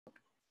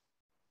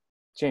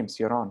James,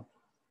 you're on.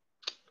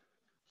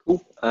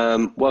 Cool.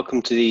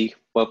 Welcome to the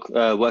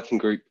Working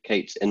Group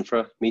K8s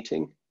Infra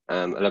meeting,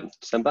 11th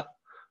December.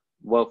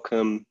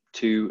 Welcome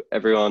to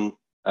everyone,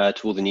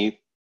 to all the new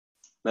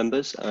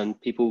members and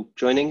people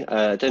joining.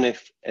 I don't know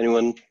if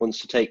anyone wants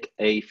to take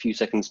a few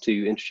seconds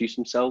to introduce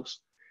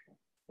themselves,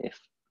 if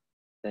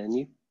they're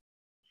new,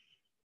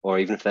 or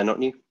even if they're not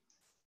new.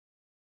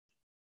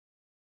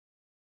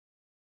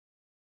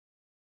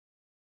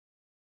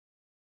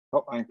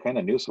 Oh, I'm kind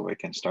of new, so I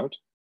can start.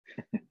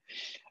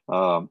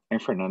 I'm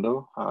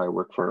Fernando. I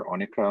work for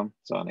Onica.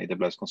 It's an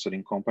AWS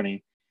consulting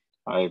company.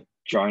 I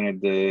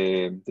joined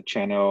the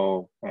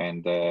channel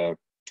and the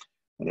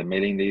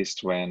mailing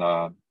list when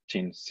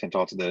team sent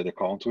out the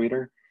call on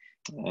Twitter,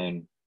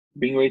 and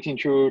been waiting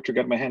to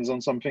get my hands on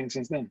something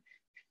since then.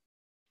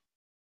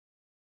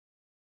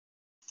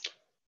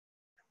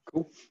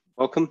 Cool.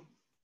 Welcome.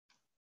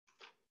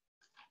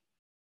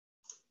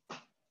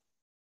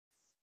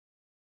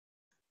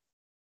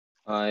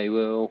 I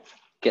will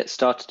get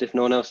started if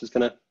no one else is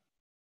going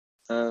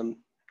to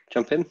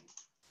jump in.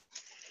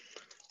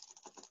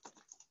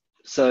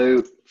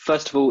 So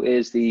first of all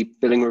is the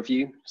billing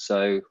review.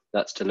 So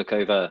that's to look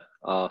over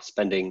our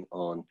spending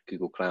on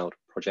Google Cloud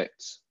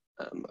projects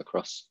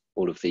across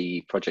all of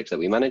the projects that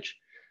we manage.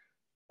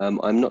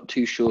 I'm not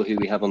too sure who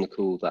we have on the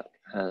call that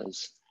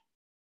has,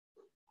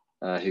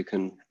 who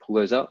can pull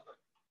those up.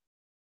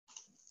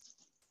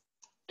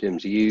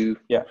 James, you?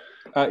 Yeah,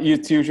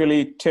 it's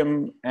usually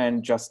Tim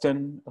and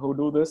Justin who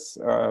do this.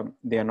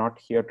 They are not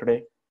here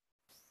today.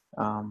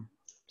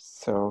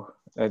 So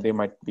they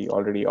might be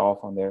already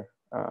off on their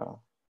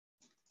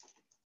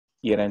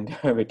year-end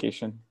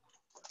vacation.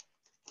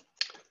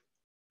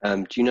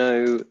 Do you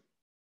know,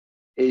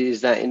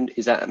 is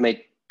that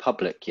made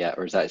public yet,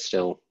 or is that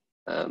still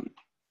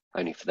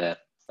only for their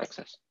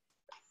access?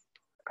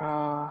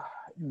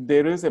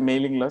 There is a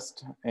mailing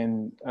list,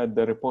 and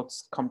the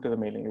reports come to the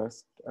mailing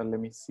list. Let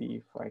me see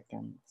if I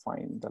can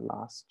find the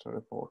last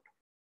report.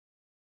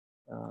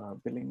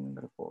 Billing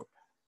report.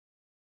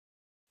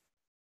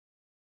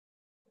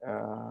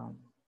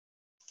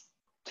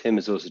 Tim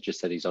has also just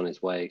said he's on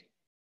his way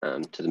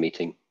to the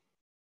meeting.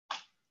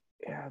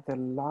 Yeah, the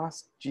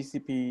last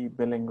GCP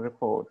billing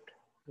report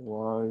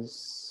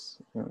was,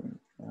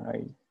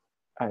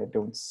 I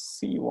don't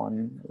see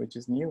one, which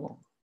is new.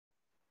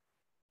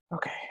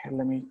 Okay,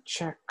 let me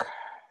check.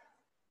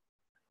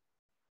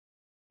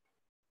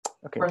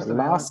 Okay, As far as the the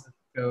last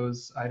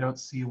goes, I don't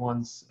see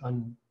ones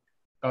on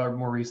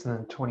more recent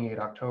than 28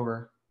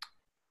 October.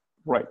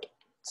 Right,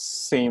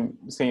 same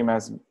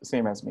as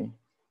me.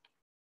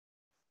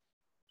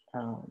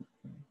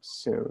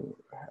 So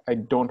I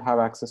don't have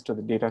access to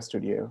the data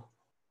studio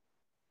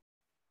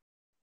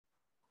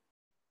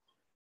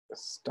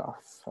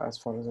stuff as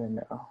far as I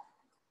know.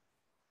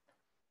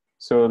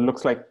 So it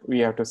looks like we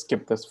have to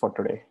skip this for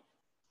today.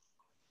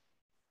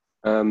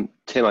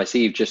 Tim, I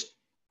see you've just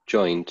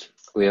joined.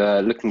 We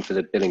are looking for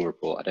the billing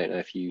report. I don't know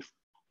if your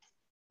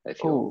hang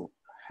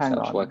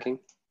setup's on. working.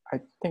 I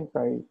think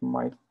I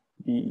might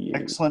be.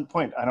 Excellent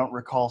point. I don't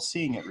recall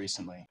seeing it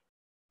recently.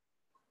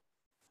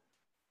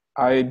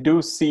 I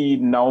do see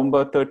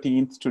November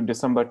 13th to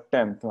December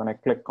 10th when I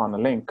click on a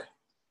link.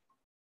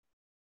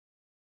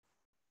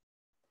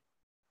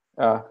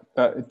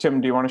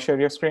 Tim, do you want to share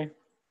your screen?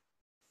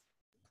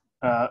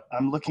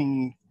 I'm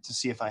looking to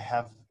see if I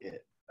have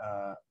it.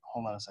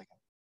 Hold on a second.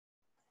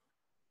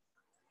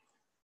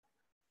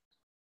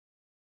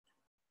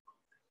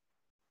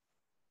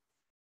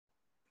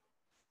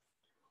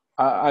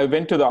 I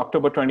went to the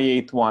October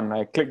 28th one.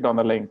 I clicked on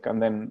the link,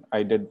 and then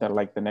I did the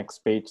next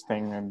page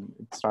thing, and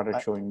it started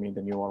showing me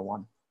the newer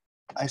one.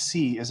 I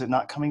see. Is it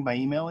not coming by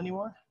email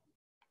anymore?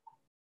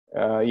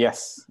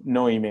 Yes,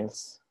 no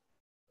emails.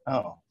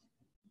 Oh.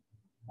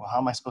 Well, how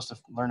am I supposed to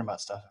learn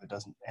about stuff if it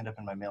doesn't end up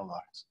in my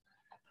mailbox?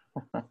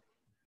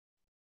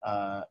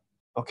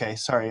 Okay,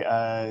 sorry.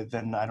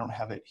 Then I don't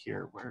have it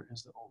here. Where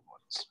is the old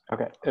ones?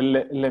 Okay,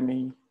 let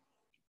me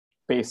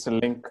paste a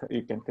link.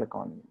 You can click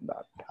on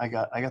that. I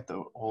got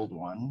the old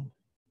one.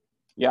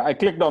 Yeah, I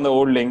clicked on the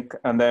old link,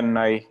 and then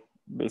I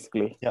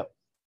basically. Yep.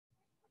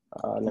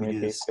 Let me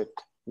paste it.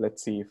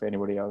 Let's see if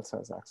anybody else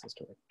has access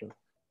to it too.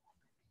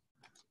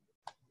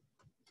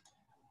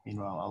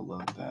 Meanwhile, I'll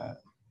load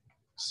that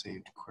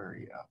saved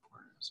query up.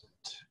 Where is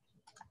it?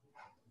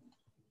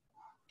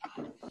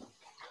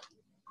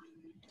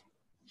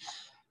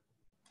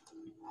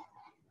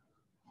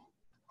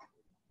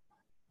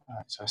 All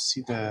right, so I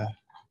see the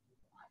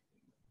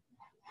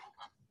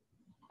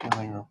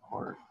billing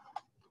report,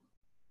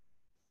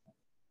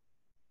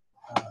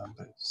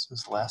 but it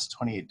says last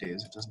 28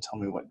 days. It doesn't tell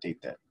me what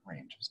date that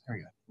range is. There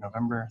we go,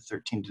 November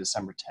 13 to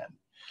December 10.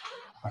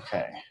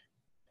 Okay,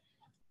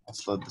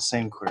 let's load the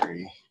same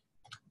query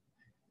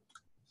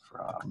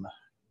from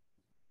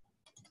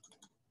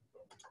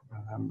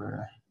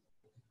November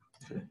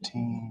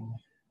 13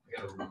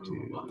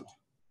 to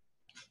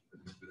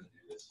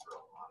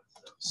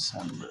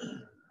December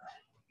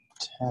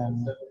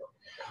 10.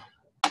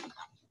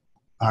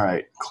 All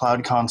right,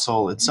 Cloud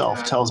Console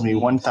itself tells me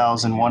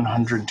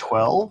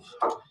 1,112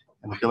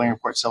 and the billing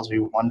report tells me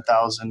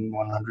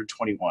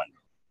 1,121.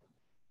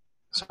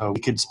 So we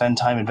could spend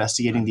time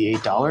investigating the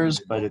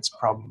 $8, but it's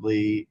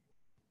probably,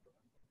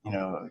 you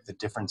know, the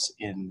difference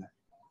in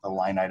the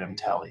line item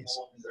tallies.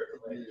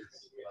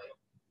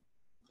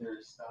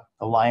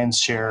 The lion's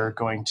share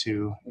going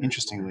to,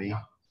 interestingly,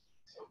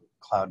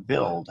 cloud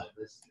build.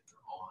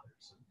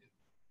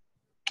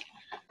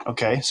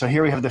 Okay, so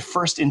here we have the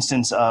first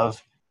instance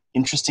of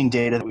interesting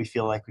data that we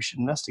feel like we should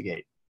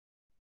investigate.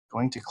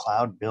 Going to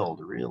cloud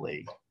build,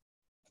 really?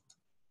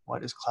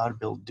 What is cloud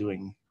build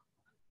doing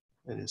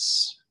that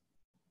is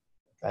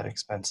that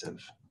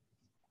expensive?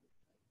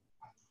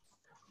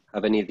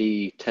 Have any of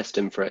the test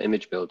infra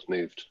image builds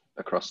moved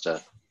across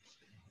to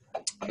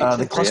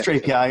the cluster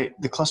API?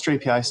 The cluster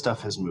API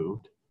stuff has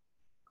moved,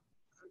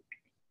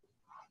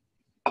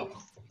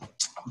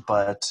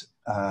 but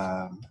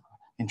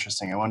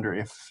interesting. I wonder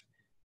if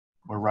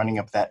we're running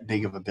up that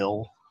big of a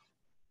bill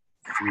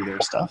through their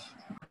stuff.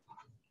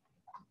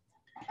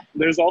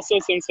 There's also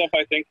some stuff,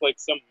 I think, like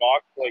some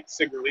mock, like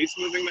SIG release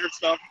moving their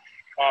stuff.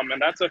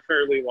 And that's a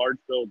fairly large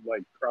build,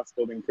 like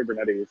cross-building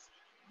Kubernetes.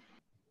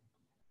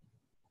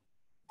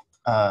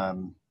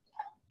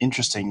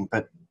 Interesting,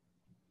 but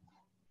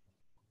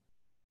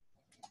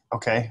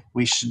okay,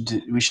 we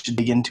should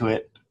dig into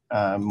it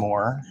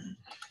more.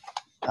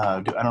 I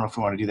don't know if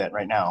we want to do that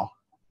right now.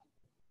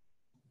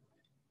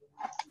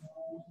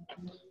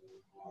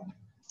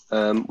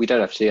 We don't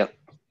have to do that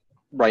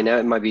right now.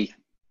 It might be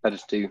better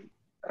to do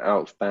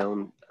out of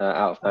band.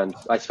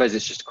 I suppose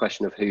it's just a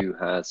question of who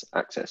has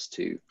access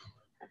to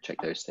check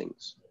those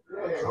things.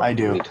 I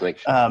do. We need to make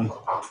sure.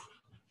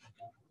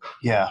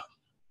 Yeah.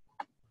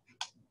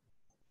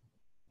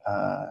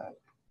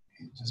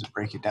 Does it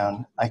break it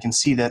down? I can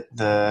see that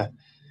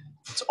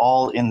it's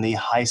all in the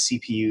high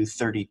CPU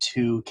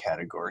 32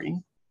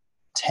 category.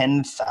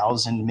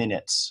 10,000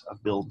 minutes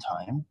of build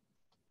time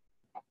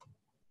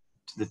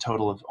to the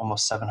total of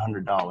almost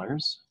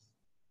 $700.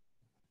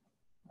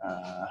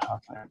 How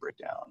can I break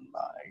down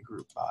my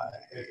group by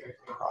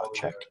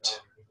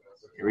project?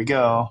 Here we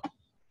go.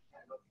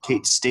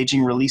 K8s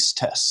staging release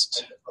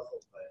test.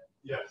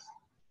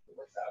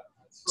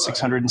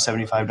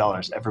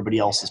 $675. Everybody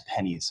else is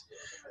pennies.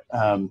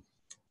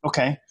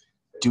 Okay.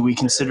 Do we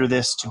consider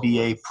this to be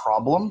a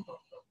problem,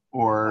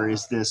 or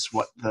is this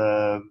what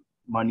the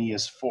money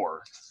is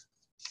for?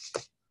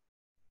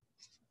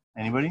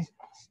 Anybody?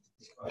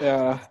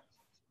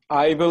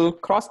 I will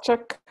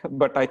cross-check,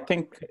 but I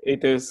think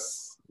it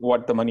is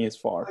what the money is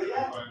for.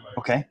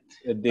 Okay.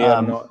 They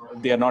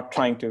are not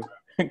trying to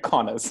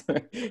con us.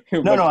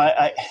 No,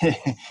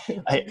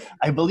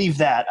 I believe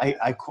that.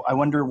 I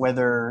wonder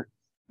whether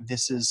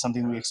this is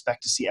something we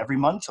expect to see every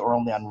month or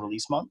only on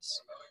release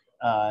months,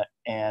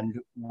 and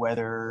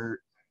whether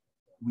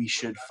we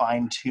should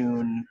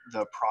fine-tune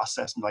the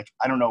process. Like,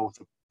 I don't know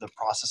the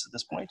process at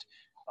this point,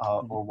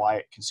 or why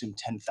it consumed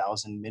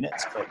 10,000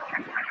 minutes, but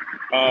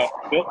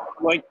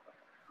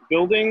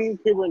building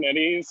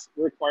Kubernetes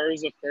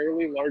requires a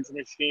fairly large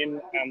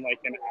machine and like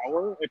an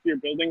hour if you're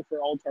building for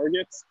all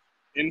targets.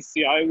 In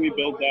CI, we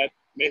build that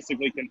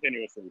basically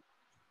continuously.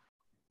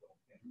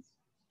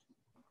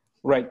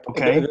 Right.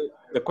 Okay.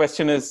 The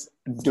question is,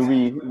 are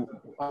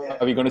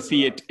we going to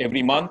see it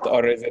every month,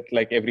 or is it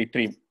like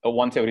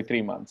once every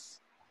 3 months?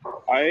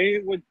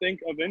 I would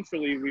think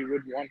eventually we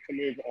would want to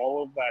move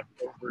all of that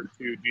over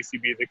to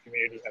GCB the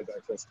community has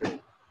access to.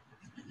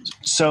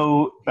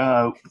 So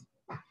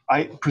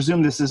I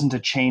presume this isn't a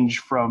change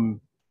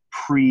from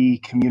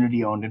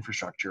pre-community owned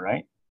infrastructure,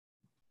 right?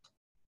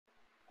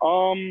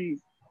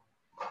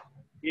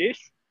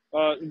 Ish.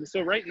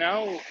 So right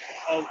now,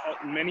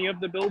 many of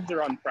the builds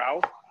are on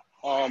Prow.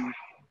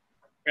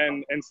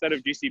 And instead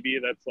of GCB,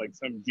 that's like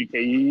some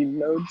GKE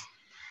nodes.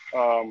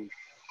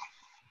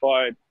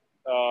 But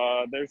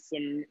there's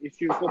some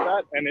issues with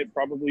that, and it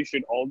probably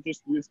should all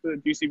just use the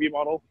GCB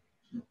model.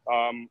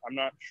 I'm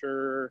not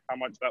sure how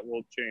much that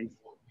will change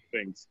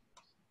things.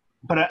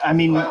 But I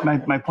mean,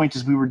 my point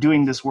is we were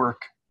doing this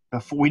work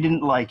before. We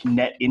didn't like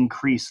net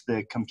increase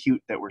the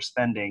compute that we're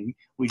spending.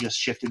 We just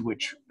shifted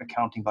which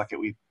accounting bucket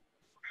we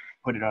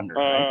put it under.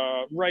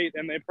 Right? Right,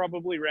 and they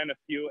probably ran a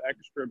few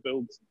extra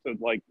builds to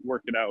like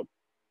work it out.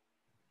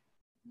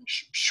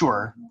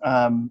 Sure,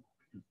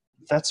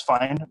 that's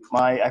fine.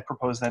 I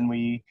propose then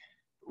we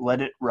let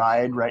it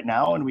ride right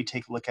now, and we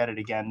take a look at it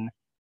again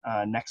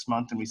next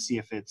month, and we see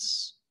if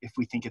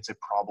we think it's a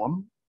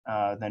problem.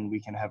 Then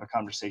we can have a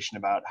conversation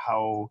about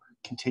how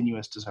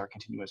continuous does our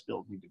continuous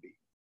build need to be.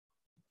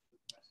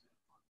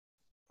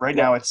 Right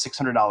now it's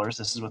 $600.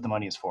 This is what the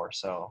money is for.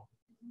 So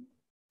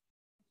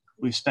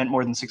we've spent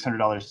more than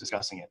 $600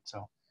 discussing it.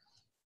 So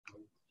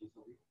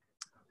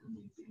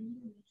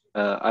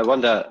I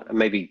wonder,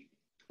 maybe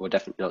we're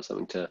definitely not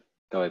something to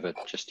go over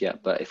just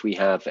yet, but if we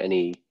have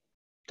any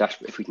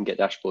if we can get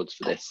dashboards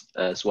for this,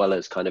 as well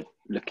as kind of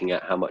looking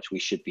at how much we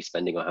should be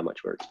spending or how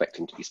much we're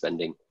expecting to be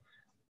spending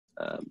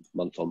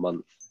month on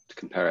month to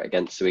compare it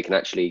against, so we can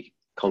actually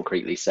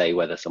concretely say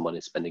whether someone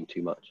is spending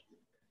too much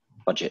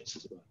budgets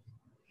as well.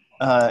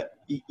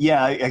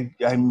 Yeah,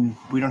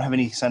 we don't have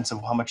any sense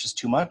of how much is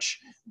too much,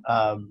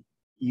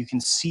 You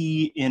can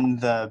see in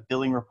the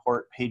billing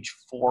report, page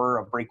 4,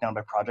 a breakdown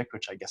by project,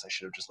 which I guess I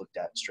should have just looked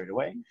at straight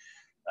away.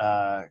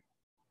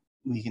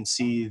 We can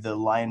see the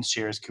lion's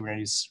share is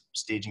Kubernetes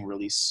staging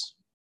release.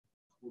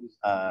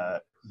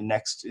 The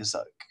next is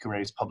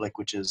Kubernetes public,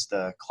 which is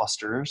the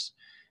clusters.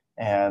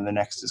 And the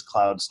next is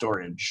cloud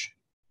storage.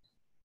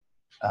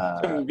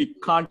 So we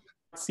can't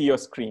see your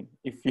screen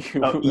if you.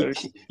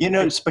 You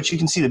notice, but you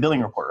can see the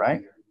billing report,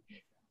 right?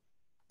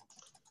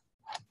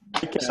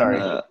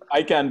 Sorry,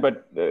 I can,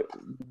 but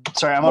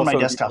sorry, I'm on my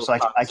desktop, so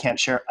I can't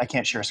share. I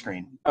can't share a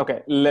screen.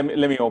 Okay, let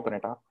me open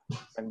it up.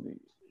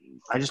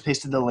 I just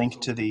pasted the link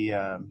to the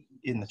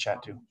in the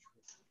chat too.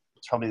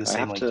 It's probably the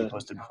same link you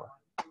posted before.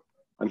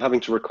 I'm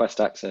having to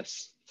request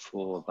access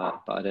for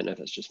that, but I don't know if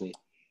it's just me.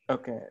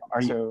 Okay.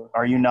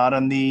 Are you not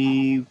on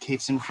the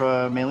K8s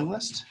Infra mailing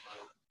list?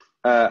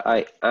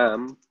 I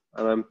am,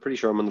 and I'm pretty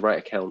sure I'm on the right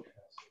account.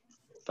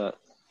 But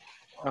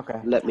okay,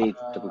 let me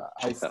double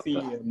check that. I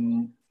see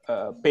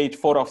page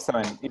 4 of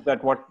 7. Is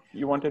that what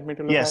you wanted me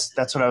to look at? Yes,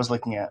 that's what I was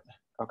looking at.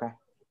 Okay.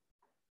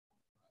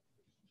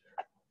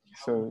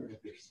 So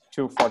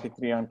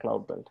 243 on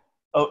cloud build.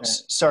 Oh,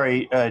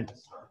 sorry,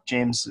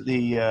 James.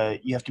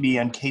 You have to be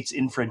on K8s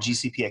Infra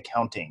GCP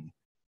accounting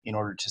in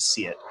order to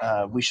see it.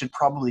 We should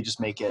probably just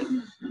make it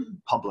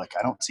public.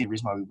 I don't see a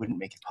reason why we wouldn't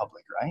make it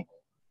public, right?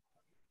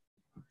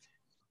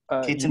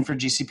 K8s Infra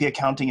GCP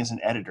accounting is an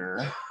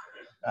editor.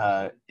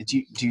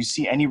 Do you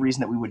see any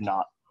reason that we would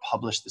not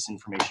publish this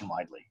information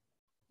widely?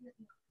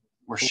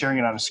 We're sharing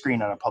it on a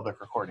screen on a public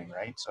recording,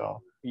 right?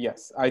 So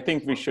yes, I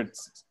think we should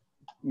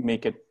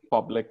make it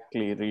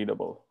publicly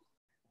readable.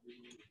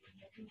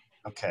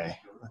 Okay,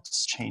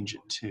 let's change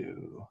it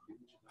to.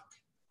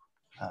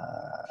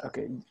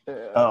 Okay.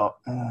 Really,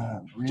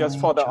 just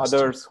for the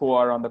others who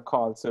are on the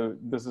call, so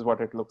this is what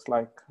it looks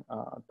like: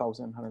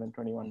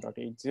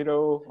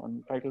 1121.80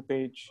 on title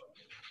page,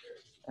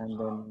 and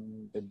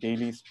then the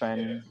daily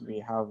spend. We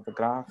have the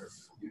graph,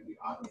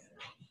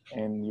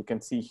 and you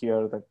can see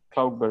here the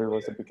cloud build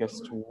was the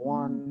biggest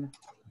one.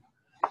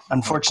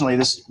 Unfortunately,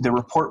 the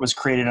report was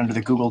created under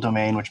the Google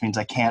domain, which means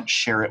I can't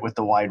share it with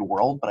the wide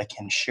world, but I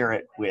can share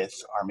it with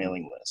our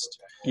mailing list.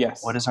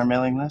 Yes. What is our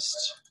mailing list?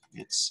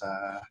 It's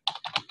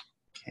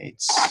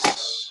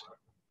K8s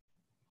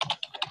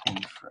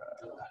Infra.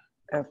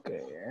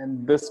 Okay,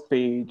 and this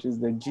page is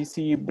the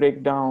GC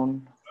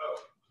breakdown,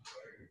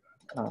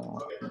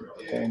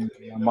 and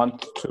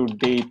month to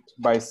date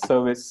by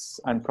service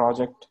and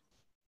project.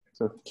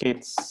 So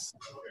K8s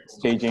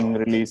staging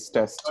release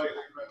test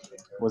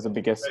was the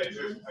biggest.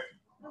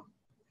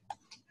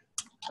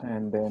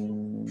 And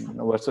then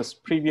versus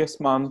previous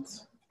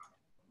month,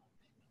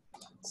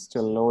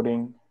 still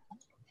loading.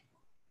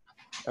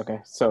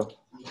 Okay, so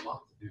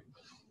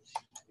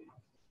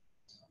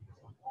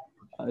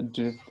all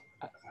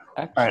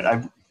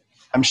right,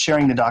 I'm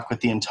sharing the doc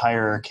with the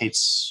entire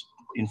K8s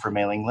Infra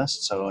mailing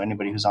list, so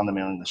anybody who's on the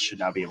mailing list should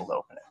now be able to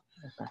open it.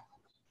 Okay,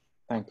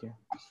 thank you.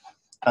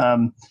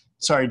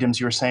 Sorry,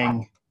 Dims, you were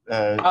saying.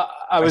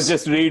 I was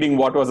just reading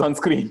what was on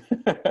screen.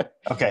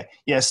 Okay,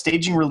 yeah,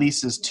 staging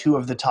release is 2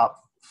 of the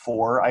top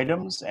 4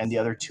 items, and the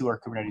other 2 are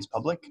Kubernetes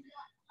public,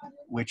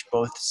 which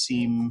both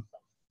seem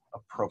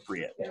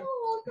appropriate,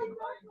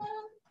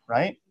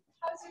 right?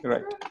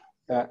 Right.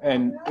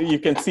 And you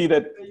can see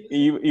that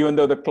even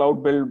though the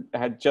cloud build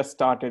had just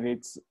started,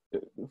 it's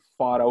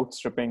far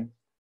outstripping,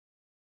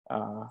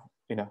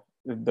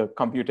 the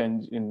compute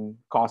engine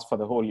cost for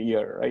the whole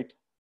year, right?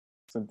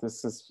 So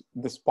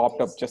this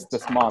popped up just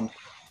this month.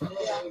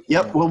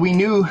 Yep. Well, we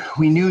knew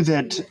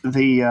that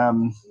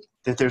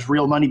that there's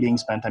real money being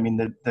spent. I mean,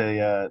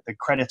 the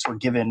credits were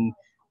given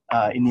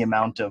in the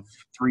amount of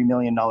 $3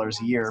 million a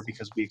year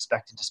because we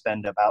expected to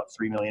spend about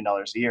 $3 million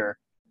a year.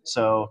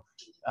 So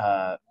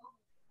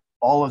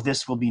all of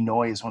this will be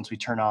noise once we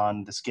turn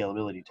on the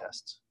scalability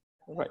tests.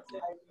 Right.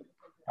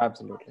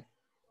 Absolutely.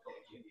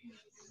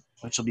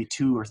 Which will be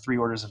 2 or 3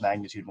 orders of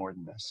magnitude more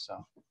than this.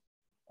 So.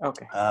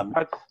 Okay.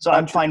 So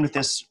I'm fine with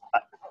this.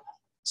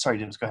 Sorry,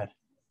 James, go ahead.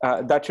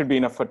 That should be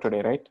enough for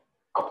today, right?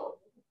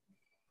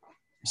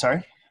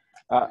 Sorry?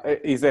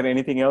 Is there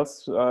anything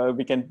else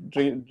we can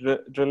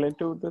drill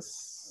into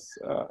this?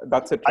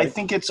 That's it, right? I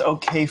think it's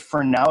okay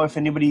for now. If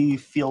anybody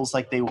feels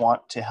like they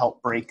want to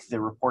help break the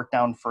report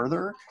down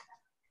further,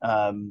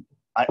 I'm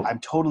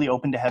totally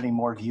open to having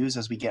more views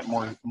as we get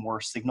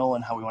more signal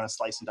and how we want to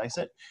slice and dice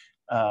it.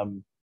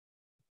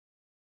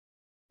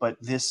 But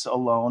this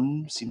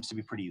alone seems to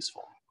be pretty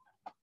useful.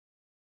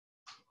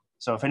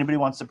 So if anybody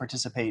wants to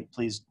participate,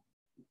 please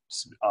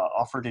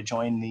offer to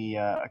join the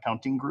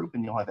accounting group,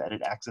 and you'll have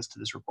edit access to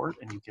this report,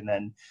 and you can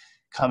then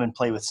come and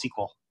play with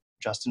SQL.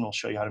 Justin will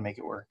show you how to make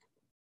it work.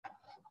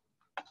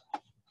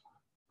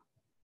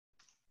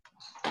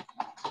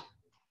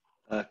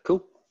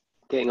 Cool.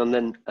 Getting on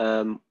then,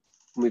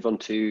 move on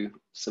to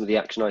some of the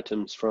action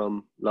items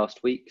from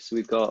last week. So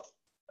we've got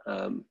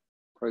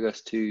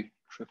progress to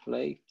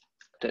AAA. I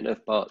don't know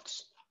if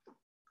Bart's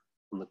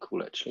on the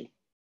call actually.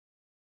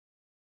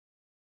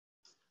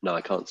 No,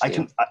 I can't see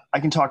him. I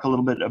can talk a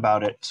little bit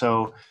about it.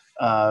 So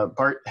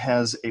Bart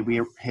we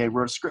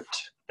wrote a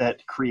script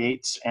that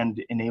creates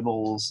and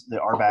enables the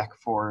RBAC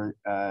for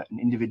an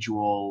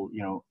individual,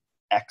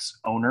 X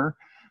owner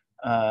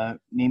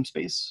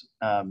namespace.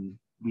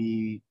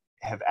 We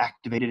have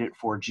activated it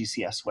for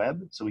GCS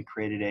Web. So we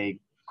created a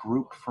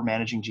group for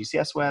managing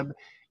GCS Web,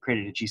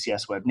 created a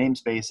GCS Web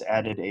namespace,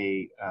 added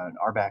an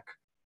RBAC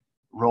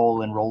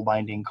role and role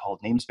binding called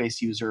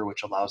namespace user,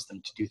 which allows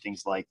them to do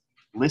things like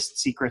list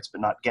secrets but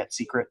not get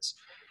secrets.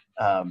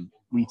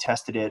 We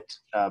tested it,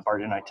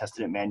 Bart and I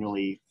tested it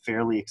manually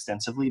fairly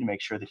extensively to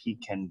make sure that he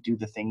can do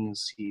the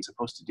things he's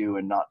supposed to do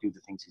and not do the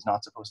things he's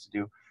not supposed to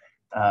do.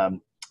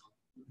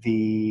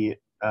 The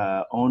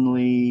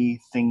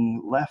only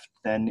thing left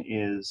then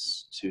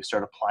is to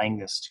start applying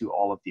this to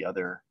all of the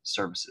other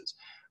services.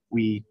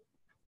 We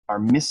are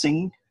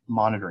missing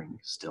monitoring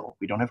still.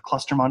 We don't have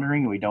cluster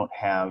monitoring, and we don't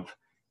have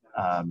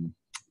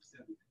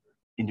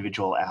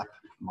individual app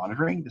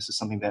monitoring. This is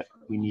something that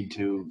we need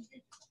to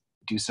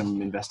do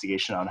some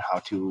investigation on how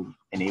to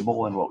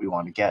enable and what we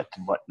want to get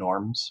and what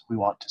norms we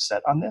want to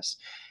set on this.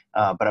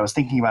 But I was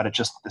thinking about it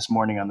just this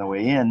morning on the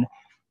way in.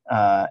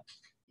 I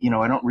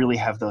don't really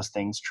have those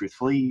things,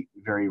 truthfully,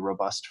 very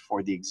robust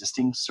for the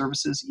existing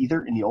services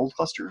either in the old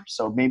cluster.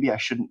 So maybe I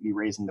shouldn't be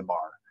raising the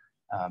bar.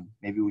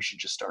 Maybe we should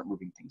just start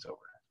moving things over.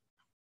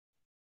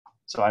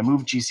 So I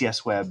moved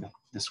GCS Web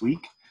this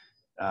week.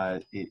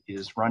 It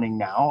is running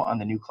now on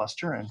the new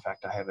cluster. In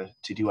fact, I have a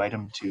to-do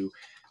item to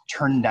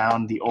turn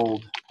down the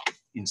old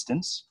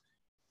instance.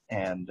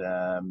 And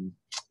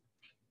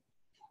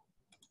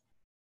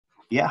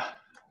yeah.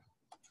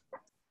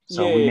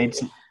 So Yay.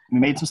 we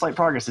made some slight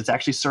progress. It's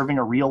actually serving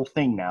a real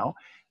thing now.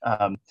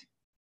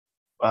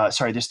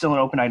 Sorry, there's still an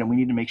open item. We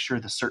need to make sure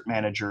the cert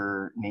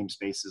manager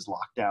namespace is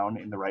locked down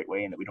in the right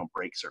way and that we don't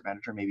break cert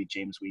manager. Maybe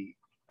James,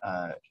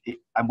 I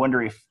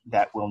wonder if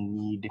that will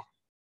need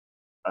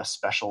a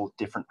special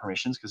different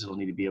permissions because it'll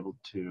need to be able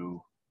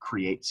to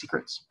create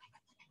secrets.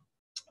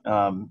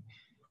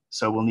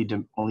 So we'll need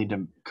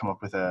to come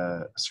up with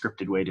a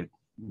scripted way to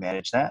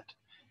manage that.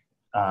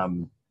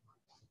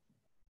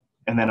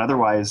 And then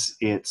otherwise,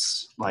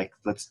 it's like,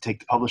 let's take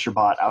the publisher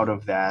bot out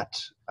of that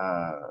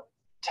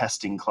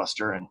testing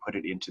cluster and put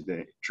it into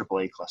the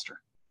AAA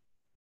cluster.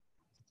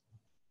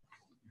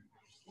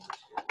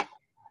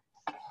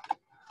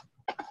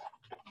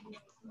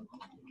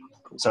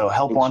 So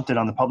help wanted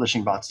on the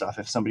publishing bot stuff.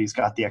 If somebody's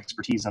got the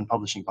expertise on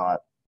publishing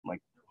bot,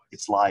 like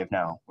it's live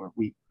now.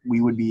 We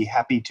would be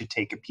happy to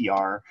take a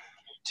PR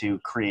to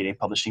create a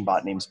publishing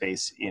bot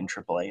namespace in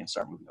AAA and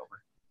start moving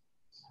over.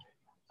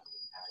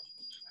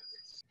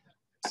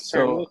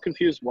 So I'm a little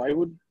confused. Why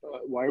would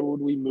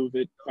we move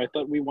it? I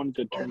thought we wanted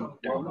to turn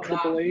down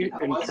AAA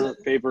in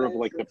favor of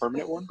like the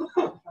permanent one.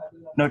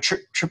 No,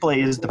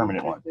 AAA is the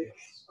permanent one.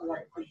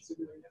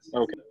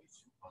 Okay.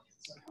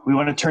 We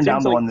want to turn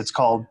down the one that's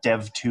called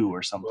Dev 2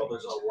 or something.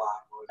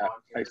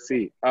 I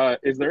see.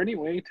 Is there any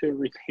way to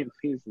rename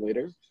these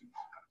later?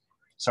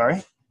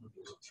 Sorry?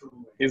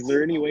 Is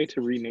there any way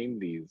to rename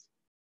these?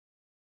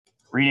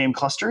 Rename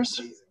clusters?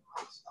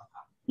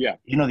 Yeah.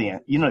 You know the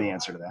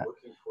answer to that.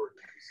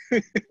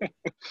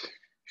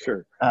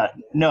 Sure.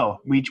 No,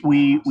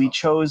 we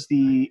chose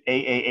the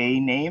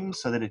AAA name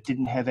so that it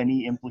didn't have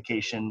any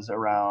implications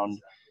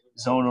around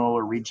zonal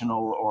or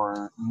regional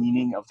or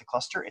meaning of the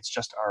cluster. It's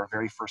just our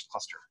very first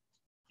cluster.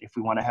 If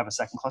we want to have a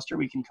second cluster,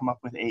 we can come up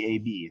with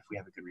AAB if we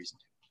have a good reason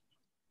to.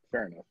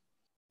 Fair enough.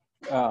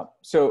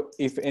 So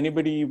if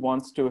anybody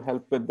wants to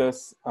help with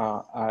this,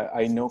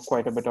 I know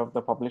quite a bit of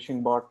the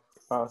publishing bot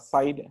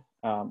side.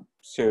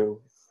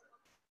 So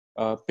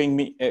ping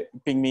me.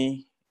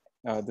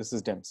 This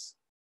is Dems.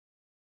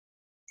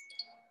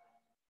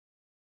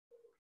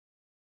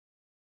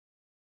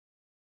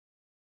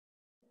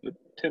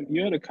 Tim,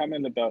 you had a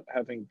comment about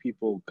having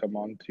people come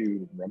on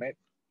to run it.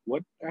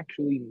 What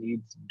actually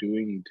needs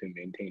doing to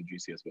maintain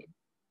GCS Web?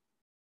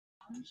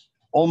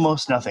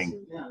 Almost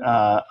nothing.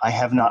 I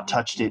have not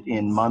touched it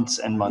in months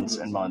and months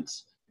and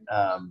months.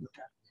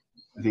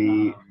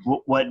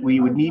 What we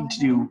would need to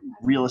do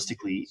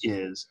realistically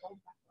is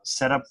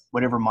set up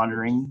whatever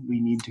monitoring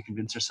we need to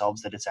convince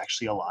ourselves that it's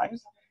actually alive,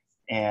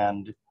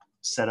 and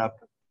set up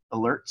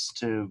alerts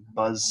to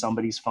buzz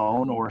somebody's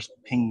phone or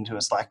ping to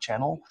a Slack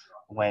channel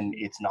when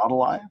it's not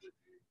alive,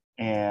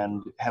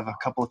 and have a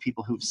couple of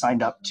people who've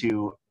signed up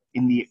to,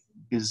 in the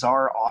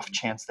bizarre off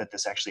chance that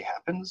this actually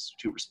happens,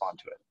 to respond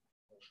to it.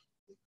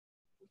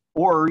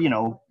 Or,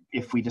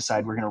 if we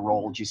decide we're going to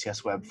roll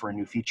GCS Web for a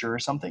new feature or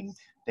something,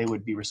 they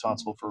would be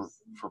responsible for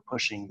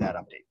pushing that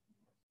update.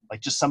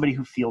 Like just somebody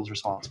who feels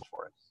responsible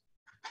for it.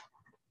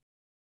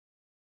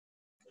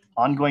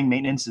 Ongoing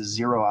maintenance is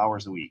 0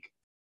 hours a week.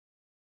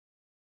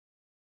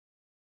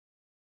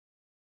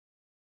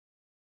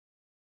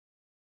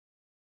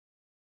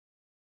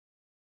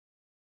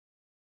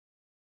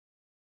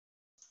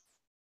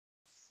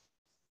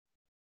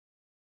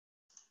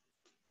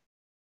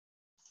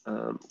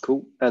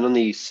 Cool. And on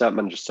the cert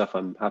manager stuff,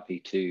 I'm happy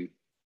to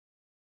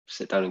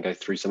sit down and go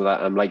through some of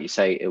that. Like you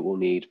say, it will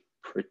need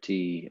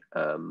pretty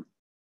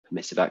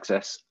permissive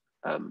access.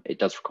 It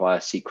does require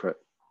secret,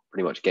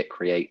 pretty much get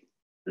create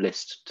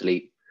list,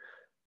 delete,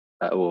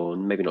 or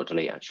maybe not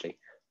delete actually,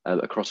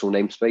 across all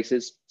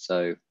namespaces.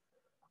 So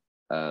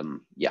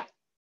yeah,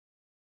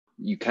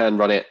 you can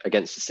run it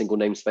against a single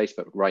namespace,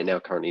 but right now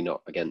currently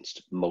not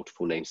against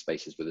multiple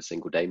namespaces with a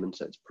single daemon.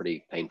 So it's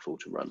pretty painful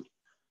to run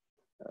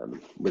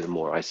with a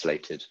more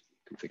isolated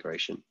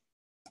configuration.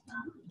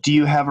 Do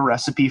you have a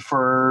recipe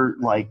for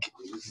like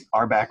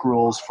RBAC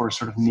rules for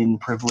sort of min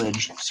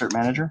privileged cert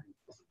manager?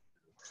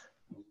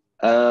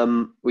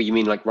 Well, you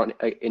mean like run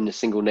in a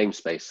single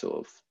namespace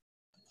sort of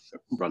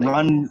running?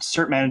 Run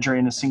cert manager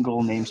in a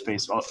single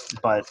namespace,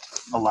 but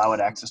allow it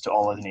access to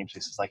all other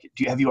namespaces. Like,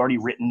 have you already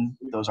written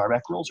those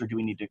RBAC rules, or do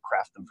we need to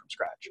craft them from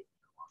scratch?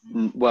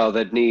 Well,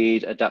 they'd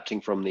need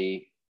adapting from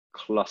the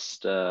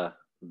cluster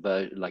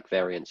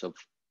variants of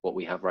what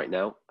we have right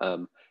now.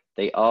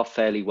 They are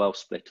fairly well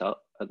split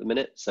up at the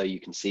minute, so you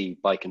can see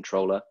by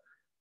controller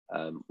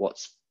what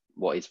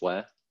is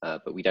where,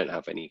 but we don't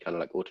have any kind of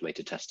like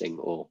automated testing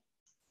or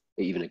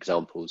even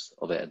examples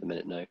of it at the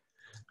minute. No,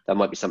 that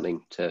might be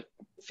something to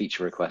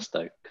feature request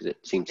though, because it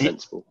seems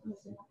sensible.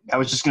 I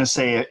was just going to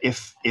say,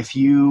 if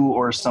you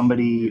or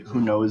somebody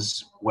who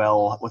knows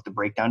well what the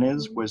breakdown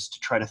is was to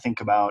try to think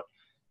about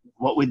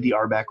what would the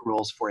RBAC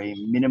rules for a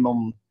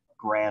minimum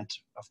grant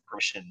of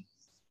permission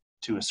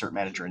to a cert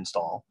manager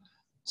install,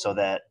 so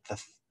that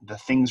the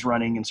things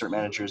running in cert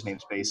manager's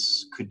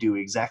namespace could do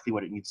exactly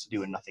what it needs to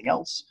do and nothing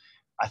else.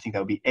 I think that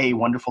would be a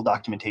wonderful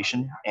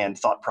documentation and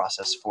thought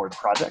process for the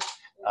project,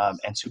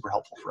 and super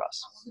helpful for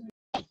us.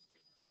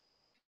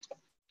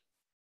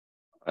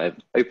 I've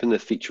opened the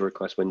feature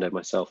request window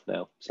myself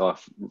now, so I'll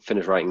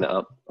finish writing that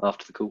up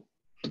after the call.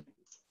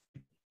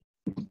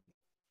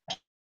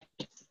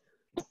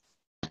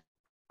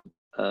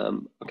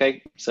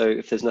 Okay, so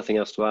if there's nothing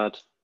else to add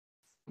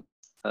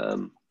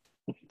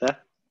there,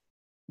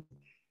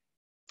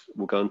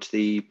 we'll go on to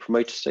the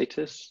promoter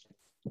status.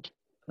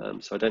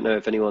 So I don't know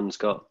if anyone's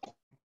got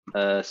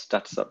a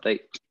status update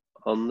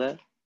on there.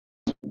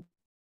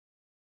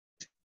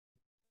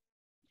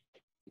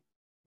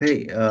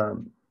 Hey,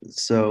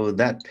 so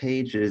that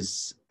page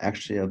is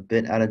actually a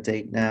bit out of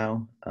date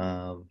now.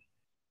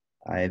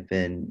 I've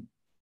been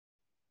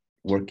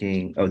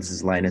working, oh, this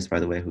is Linus,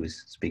 by the way,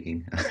 who's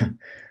speaking.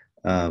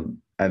 I've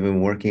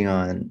been working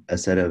on a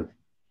set of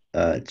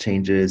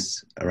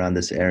changes around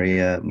this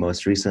area.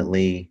 Most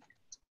recently,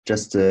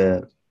 just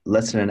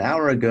less than an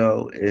hour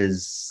ago,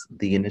 is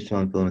the initial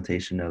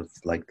implementation of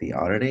like the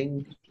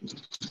auditing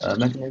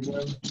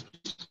mechanism.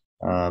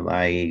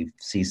 I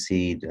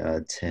CC'd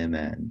Tim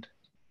and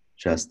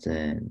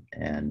Justin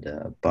and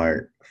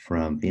Bart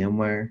from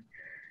VMware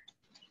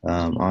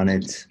on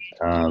it.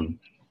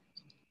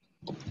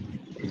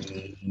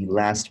 The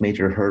last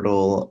major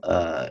hurdle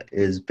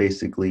is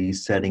basically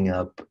setting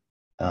up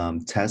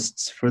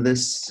tests for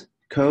this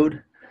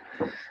code.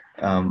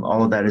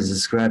 All of that is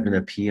described in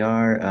a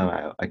PR.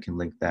 I can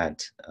link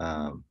that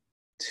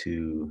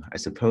to, I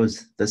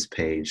suppose, this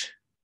page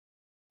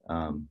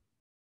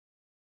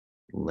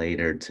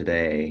later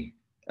today.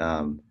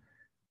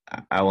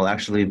 I will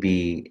actually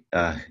be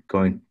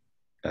going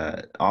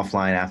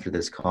offline after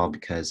this call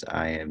because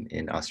I am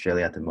in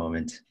Australia at the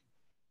moment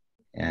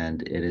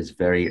and it is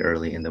very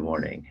early in the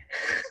morning.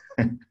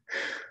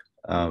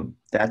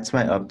 That's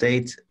my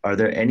update. Are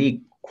there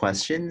any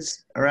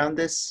questions around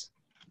this?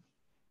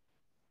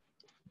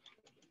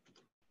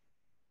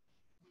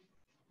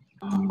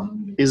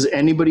 Is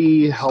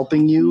anybody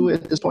helping you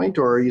at this point,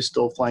 or are you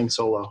still flying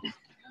solo?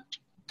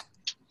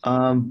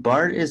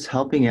 Bart is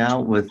helping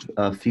out with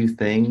a few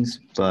things,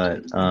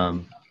 but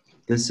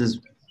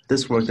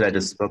this work that I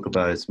just spoke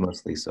about is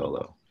mostly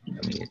solo.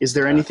 I mean, is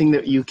there anything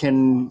that you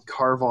can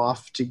carve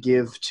off to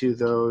give to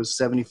those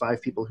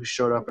 75 people who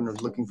showed up and are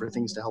looking for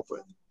things to help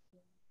with?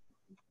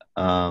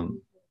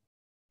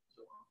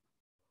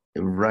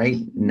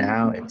 Right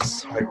now,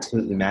 it's hard to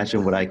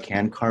imagine what I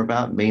can carve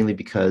out, mainly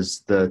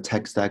because the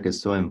tech stack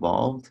is so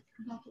involved.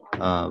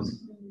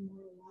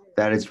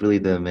 That is really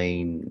the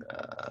main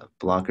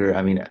blocker.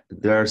 I mean,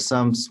 there are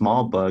some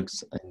small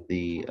bugs in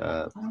the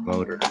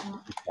promoter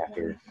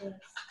tracker.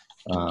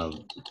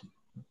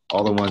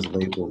 All the ones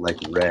labeled like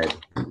red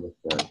with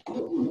the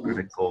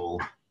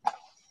critical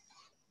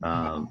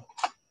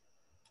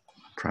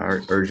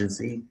prior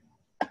urgency,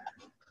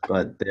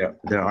 but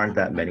there aren't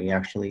that many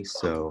actually.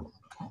 So,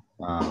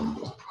 and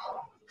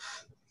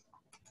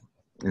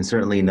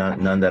certainly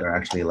none that are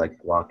actually like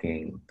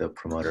blocking the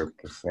promoter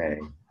per se.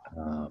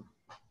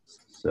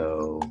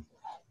 So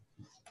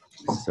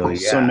yeah.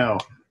 So no.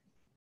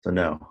 So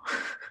no.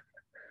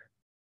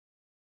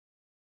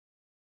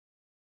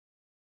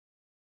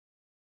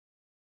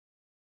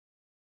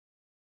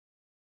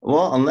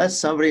 Well, unless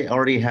somebody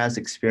already has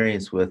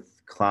experience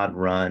with Cloud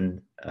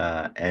Run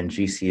and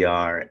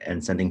GCR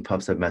and sending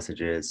PubSub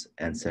messages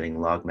and setting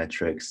log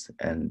metrics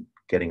and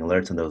getting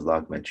alerts on those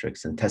log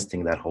metrics and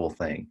testing that whole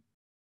thing,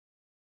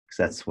 because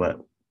that's what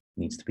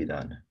needs to be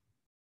done.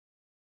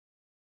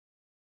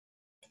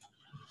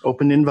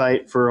 Open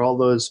invite for all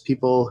those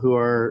people who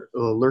are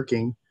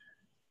lurking.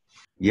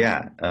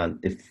 Yeah,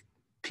 if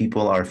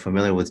people are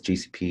familiar with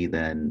GCP,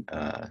 then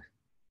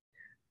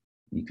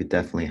you could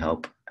definitely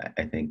help,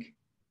 I think.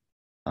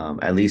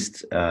 At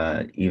least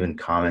even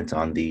comment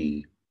on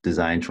the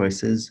design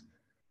choices.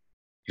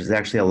 There's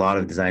actually a lot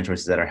of design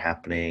choices that are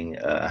happening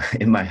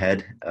in my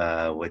head,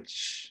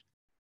 which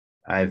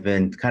I've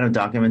been kind of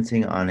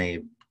documenting on a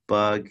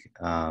bug.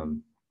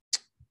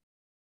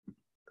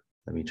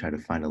 Let me try to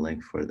find a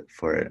link for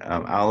it.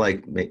 I'll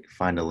like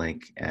find a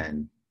link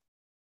and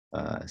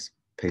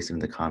paste it in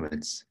the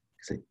comments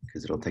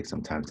because it'll take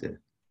some time to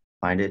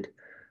find it.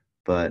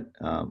 But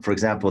for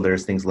example,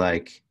 there's things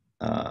like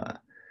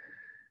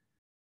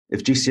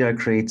if GCR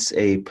creates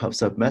a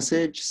pub/sub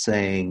message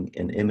saying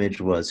an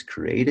image was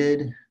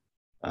created,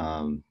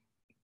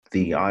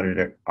 the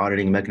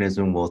auditing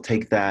mechanism will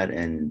take that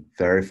and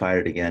verify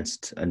it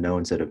against a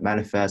known set of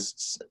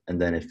manifests. And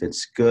then if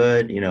it's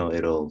good,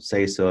 it'll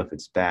say so. If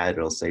it's bad,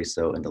 it'll say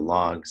so in the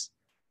logs.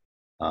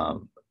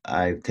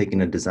 I've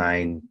taken a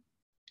design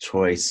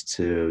choice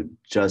to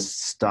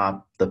just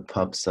stop the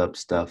pub/sub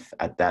stuff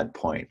at that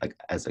point, like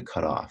as a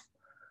cutoff,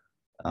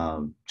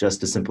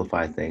 just to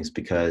simplify things,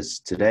 because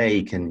today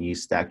you can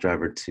use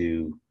Stackdriver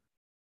to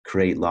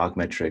create log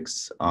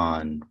metrics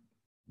on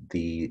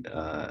the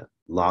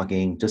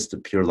logging, just the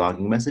pure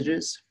logging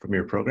messages from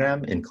your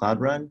program in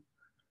Cloud Run.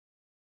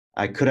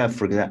 I could have,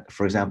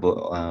 for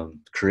example,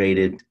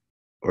 created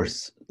or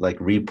like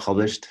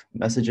republished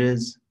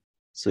messages.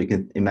 So you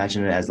can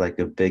imagine it as like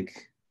a big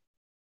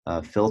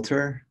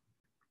filter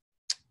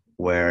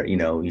where,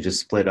 you just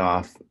split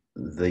off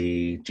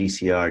the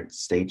GCR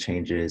state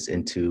changes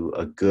into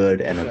a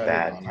good and a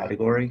bad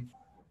category.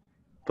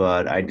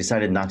 But I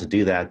decided not to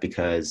do that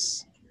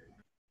because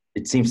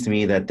it seems to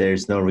me that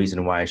there's no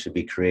reason why I should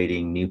be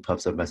creating new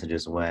pub/sub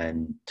messages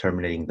when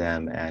terminating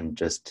them, and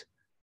just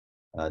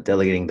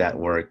delegating that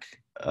work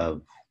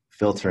of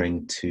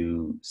filtering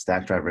to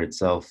Stackdriver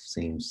itself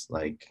seems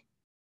like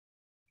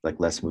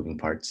less moving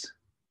parts.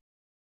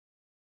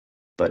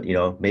 But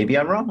maybe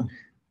I'm wrong.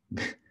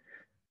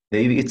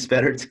 Maybe it's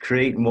better to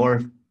create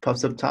more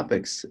pub/sub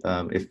topics.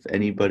 If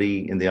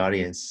anybody in the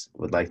audience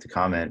would like to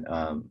comment,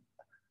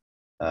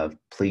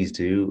 please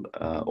do,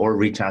 or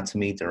reach out to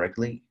me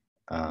directly.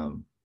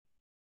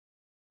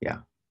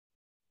 Yeah.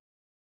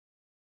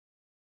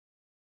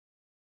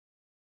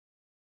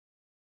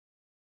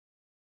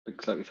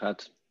 Looks like we've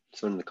had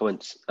someone in the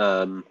comments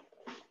or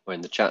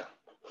in the chat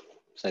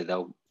say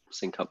they'll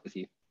sync up with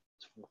you.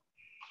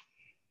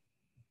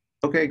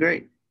 Okay,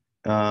 great.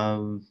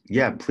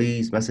 Yeah,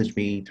 please message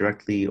me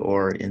directly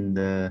or in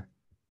the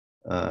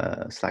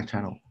Slack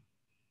channel.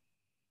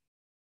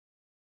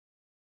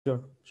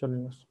 Sure,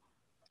 Linus.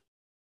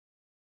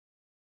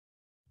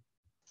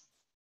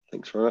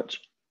 Thanks very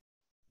much.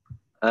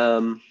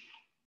 Okay,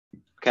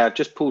 I've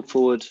just pulled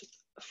forward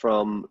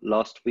from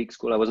last week's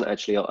call. I wasn't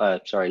actually,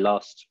 sorry,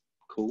 last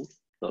call,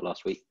 not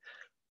last week.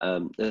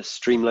 The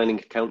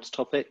streamlining accounts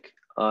topic.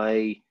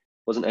 I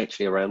wasn't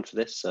actually around for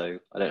this, so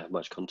I don't have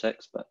much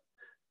context, but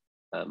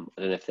I don't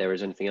know if there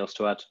is anything else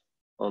to add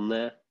on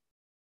there.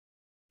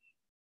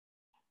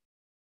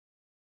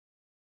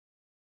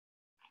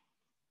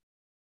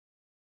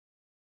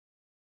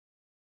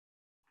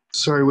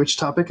 Sorry, which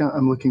topic?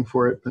 I'm looking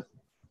for it. But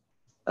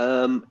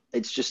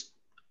It's just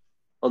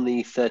on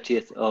the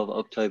 30th of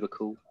October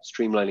call,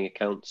 streamlining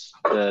accounts.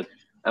 The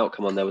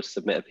outcome on there was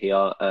submit a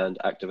PR and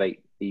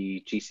activate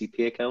the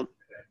GCP account.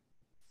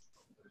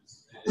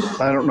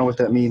 I don't know what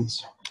that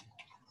means.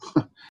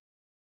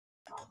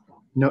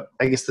 No,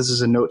 I guess this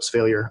is a notes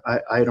failure.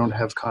 I don't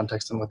have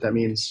context on what that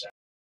means.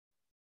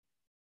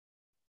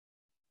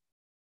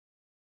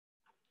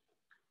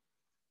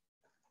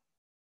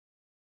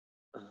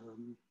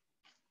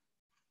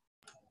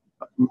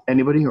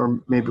 Anybody,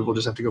 or maybe we'll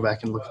just have to go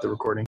back and look at the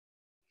recording.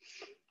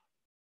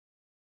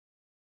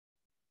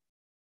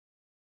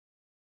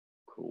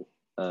 Cool.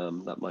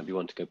 That might be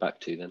one to go back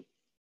to then.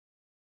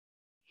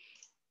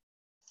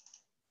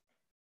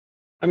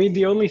 I mean,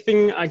 the only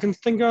thing I can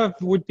think of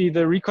would be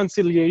the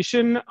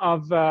reconciliation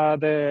of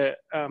the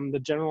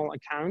general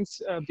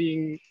accounts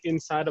being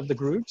inside of the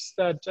groups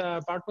that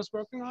Bart was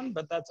working on,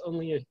 but that's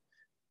only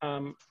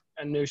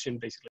a notion,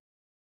 basically.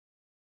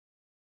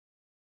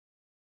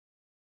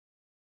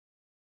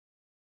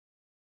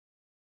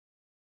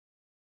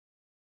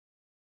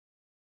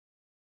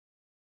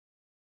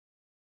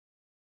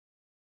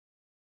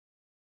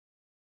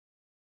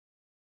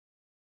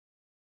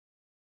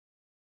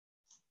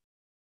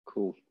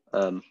 Cool.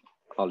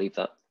 I'll leave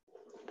that.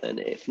 Then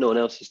if no one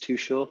else is too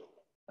sure,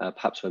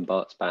 perhaps when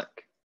Bart's back,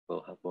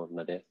 we'll have more of an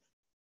idea.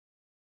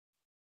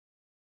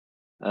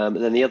 And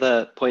then the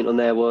other point on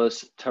there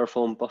was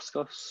Terraform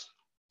Boscos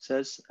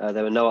says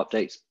there were no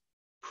updates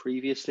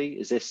previously.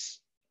 Is this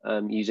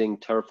using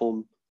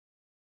Terraform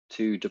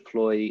to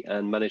deploy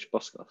and manage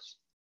Boscos?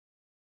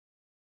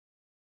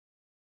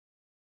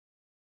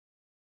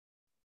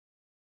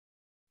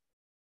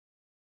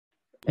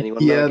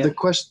 Anyone? Yeah,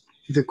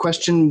 the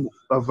question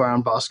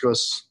around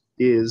Boscos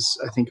is,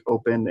 I think,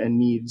 open and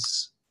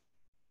needs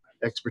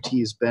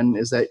expertise. Ben,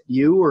 is that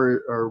you,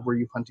 or were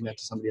you punting that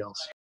to somebody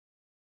else?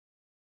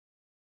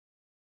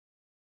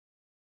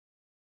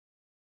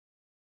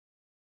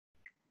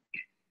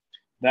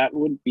 That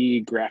would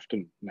be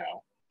Grafton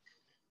now.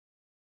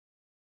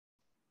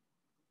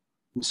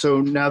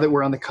 So now that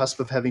we're on the cusp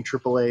of having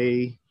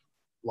AAA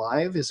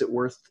live, is it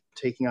worth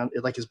taking on,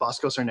 like, is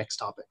Boscos our next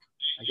topic,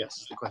 I guess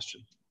is the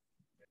question.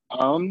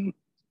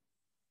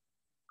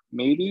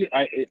 Maybe.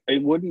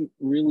 It wouldn't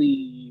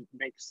really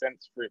make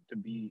sense for it to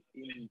be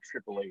in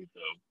AAA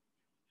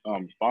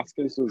though.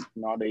 Boscos is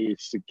not a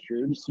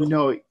secured service.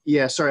 No,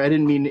 yeah, sorry, I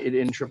didn't mean it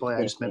in AAA.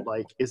 I just meant,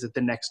 like, is it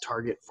the next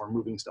target for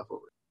moving stuff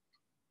over?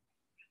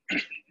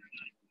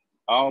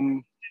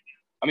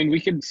 I mean,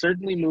 we could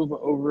certainly move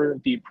over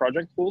the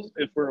project pools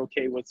if we're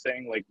okay with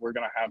saying, like, we're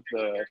gonna have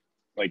the,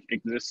 like,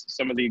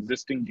 some of the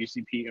existing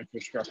GCP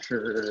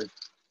infrastructure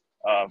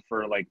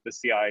for, like, the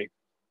CI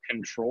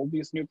control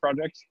these new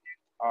projects.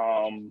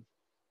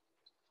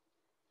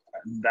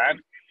 That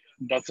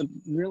doesn't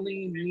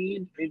really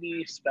need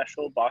any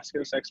special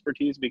Boscos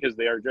expertise because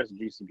they are just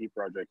GCP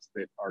projects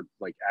that are,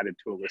 like, added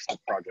to a list of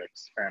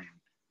projects, and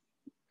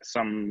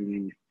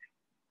some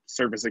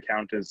service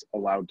account is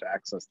allowed to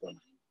access them.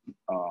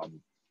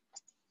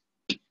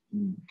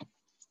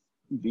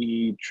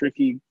 The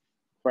tricky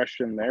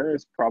question there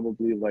is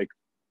probably, like,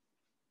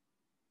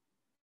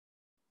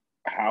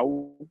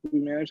 how we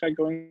manage that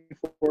going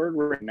forward.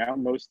 Right now,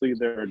 mostly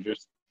there are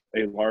just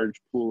a large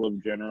pool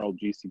of general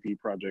GCP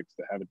projects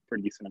that have a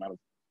pretty decent amount of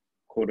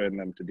quota in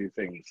them to do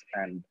things,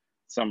 and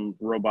some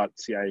robot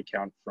CI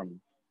account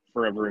from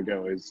forever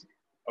ago is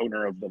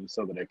owner of them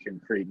so that it can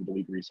create and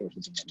delete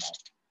resources and whatnot.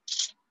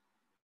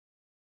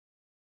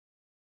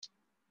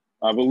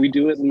 But we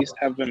do at least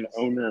have an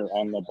owner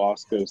on the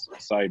Boscos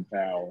side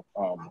now.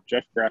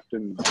 Jeff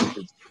Grafton and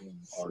his team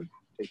are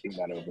taking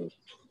that over.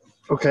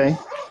 Okay.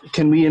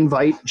 Can we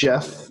invite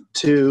Jeff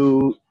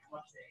to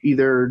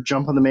either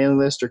jump on the mailing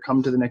list or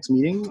come to the next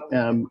meeting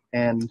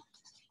and,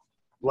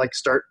 like,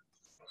 start,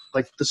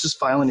 like, let's just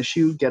file an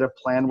issue, get a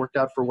plan worked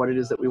out for what it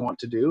is that we want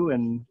to do,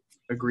 and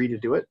agree to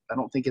do it. I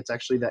don't think it's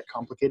actually that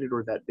complicated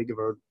or that big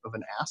of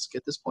an ask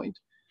at this point.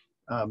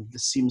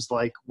 This seems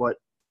like what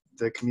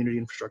the community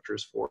infrastructure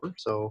is for.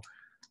 So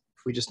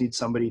we just need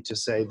somebody to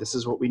say, this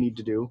is what we need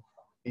to do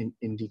in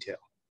detail.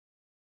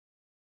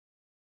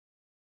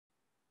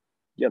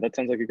 Yeah, that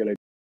sounds like a good idea.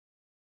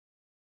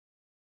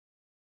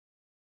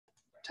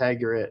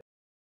 Tag, you're it.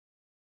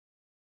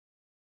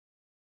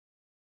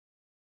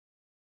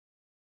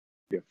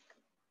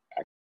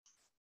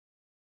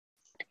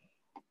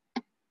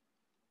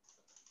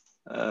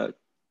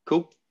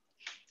 Cool.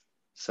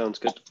 Sounds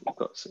good. We've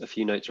got a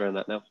few notes around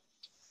that now.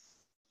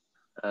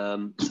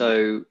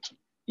 So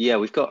yeah,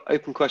 we've got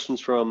open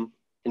questions from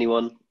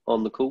anyone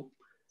on the call.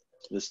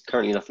 There's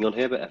currently nothing on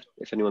here, but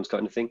if anyone's got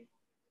anything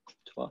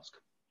to ask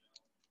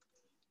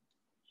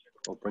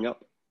or bring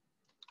up.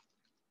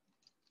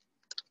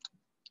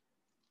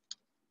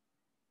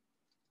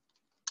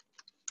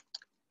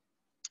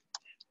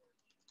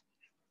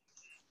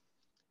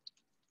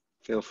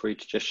 Feel free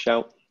to just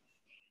shout.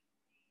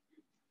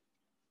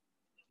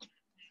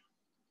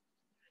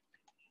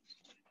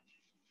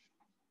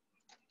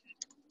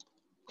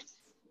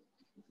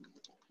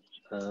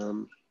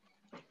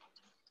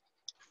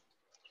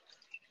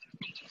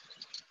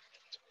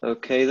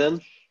 Okay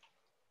then.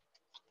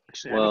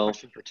 Actually, I have a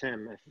question for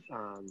Tim. If,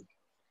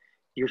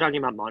 you were talking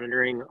about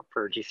monitoring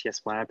for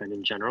GCS Web and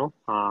in general.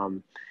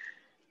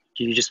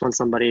 Do you just want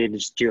somebody to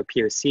just do a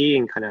POC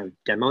and kind of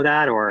demo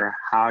that, or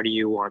how do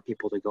you want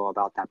people to go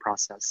about that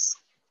process?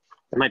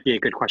 That might be a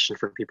good question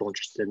for people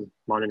interested in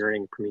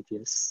monitoring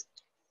Prometheus.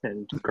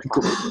 And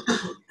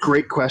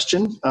great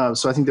question.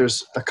 So I think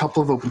there's a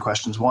couple of open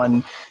questions.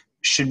 One,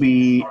 should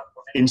we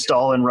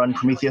install and run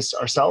Prometheus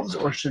ourselves,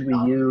 or should we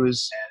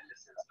use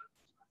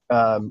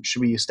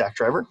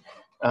Stackdriver?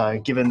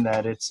 Given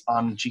that it's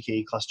on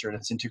GKE cluster and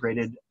it's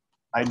integrated,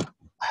 I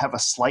have a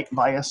slight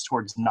bias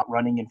towards not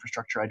running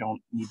infrastructure I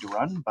don't need to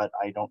run, but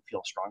I don't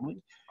feel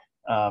strongly.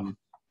 And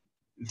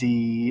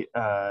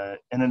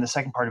then the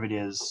second part of it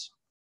is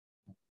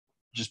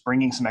just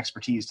bringing some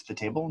expertise to the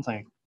table and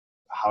saying,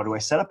 how do I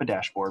set up a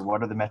dashboard?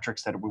 What are the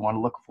metrics that we want to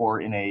look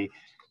for in a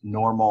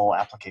normal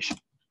application?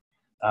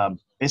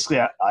 Basically,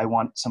 I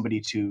want somebody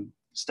to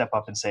step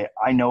up and say,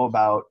 I know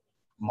about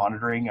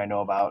monitoring, I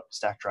know about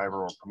Stackdriver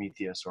or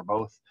Prometheus or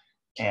both,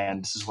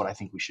 and this is what I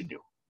think we should do.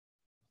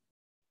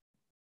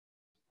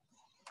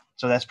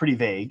 So that's pretty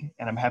vague,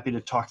 and I'm happy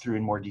to talk through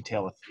in more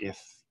detail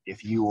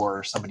if you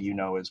or somebody you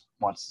know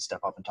wants to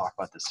step up and talk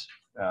about this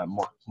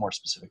more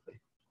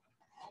specifically.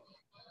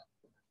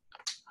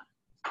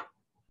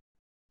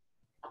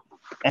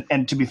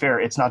 And to be fair,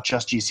 it's not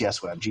just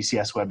GCS Web.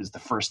 GCS Web is the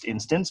first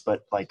instance,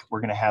 but like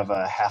we're going to have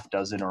a half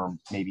dozen or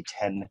maybe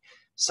 10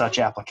 such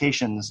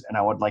applications, and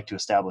I would like to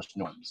establish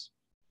norms.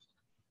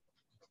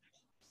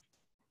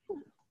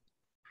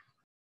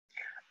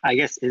 I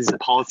guess is the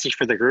policy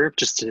for the group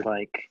just to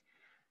like,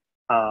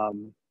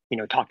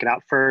 talk it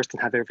out first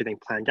and have everything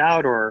planned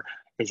out, or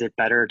is it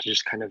better to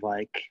just kind of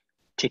like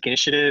take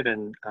initiative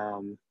and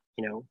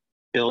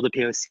build a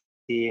POC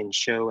and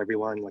show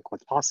everyone like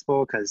what's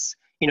possible? Because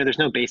there's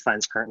no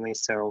baselines currently,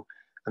 so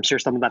I'm sure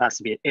some of that has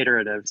to be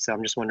iterative. So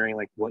I'm just wondering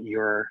like what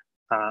your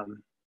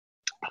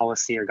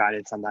policy or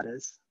guidance on that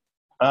is?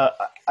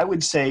 I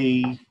would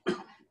say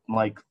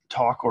like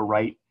talk or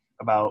write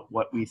about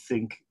what we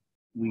think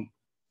we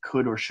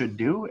could or should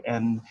do,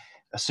 and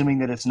assuming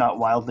that it's not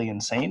wildly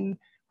insane,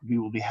 we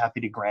will be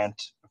happy to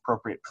grant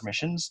appropriate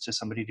permissions to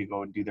somebody to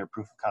go and do their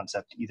proof of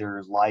concept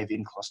either live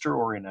in cluster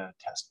or in a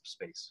test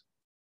space.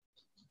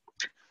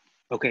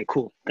 Okay,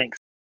 cool, thanks.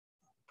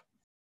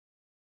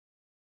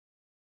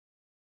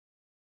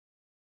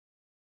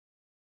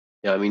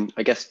 Yeah, I mean,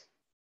 I guess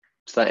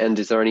to that end,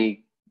 is there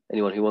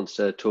anyone who wants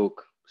to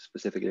talk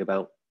specifically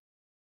about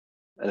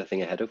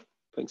anything ahead of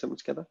putting something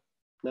together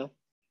now?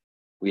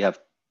 We have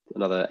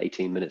another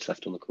 18 minutes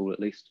left on the call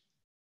at least.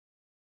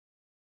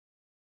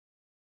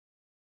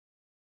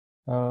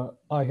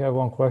 I have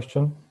one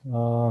question.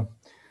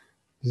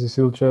 This is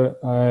Ilce,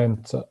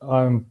 and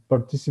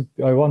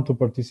I want to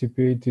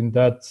participate in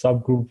that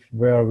subgroup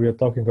where we are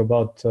talking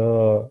about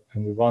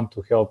and we want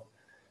to help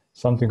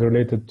something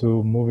related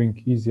to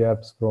moving easy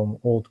apps from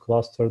old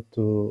cluster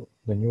to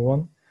the new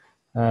one.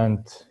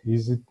 And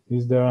is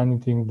there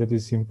anything that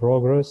is in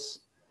progress,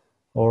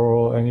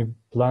 or any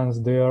plans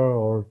there,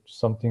 or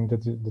something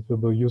that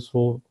will be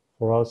useful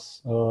for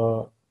us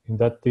in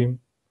that team,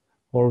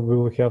 or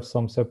will we have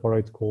some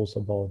separate calls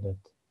about that?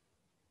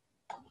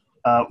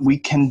 We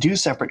can do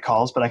separate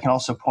calls, but I can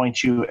also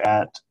point you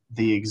at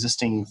the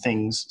existing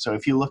things. So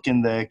if you look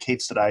in the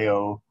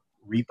K8s.io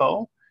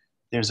repo,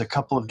 there's a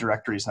couple of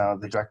directories now.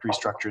 The directory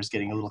structure is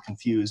getting a little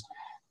confused,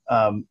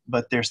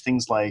 but there's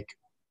things like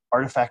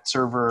Artifact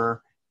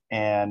Server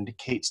and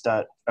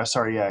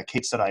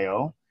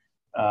K8s.io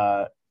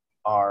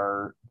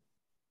are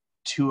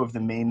two of the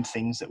main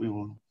things that we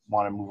will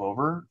want to move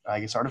over.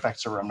 I guess Artifact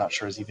Server, I'm not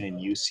sure is even in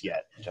use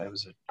yet. It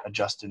was a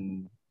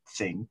Justin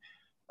thing.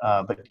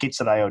 But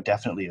K8s.io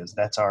definitely is.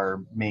 That's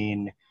our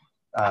main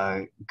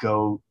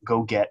go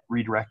get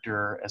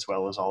redirector, as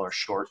well as all our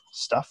short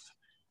stuff.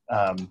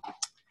 All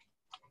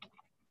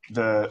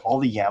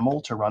the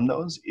YAML to run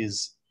those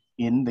is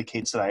in the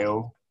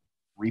K8s.io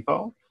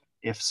repo.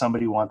 If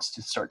somebody wants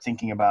to start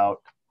thinking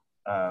about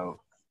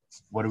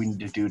what do we need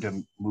to do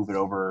to move it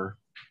over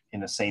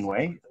in a sane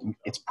way,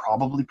 it's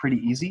probably pretty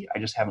easy. I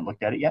just haven't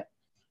looked at it yet.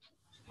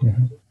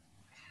 Mm-hmm.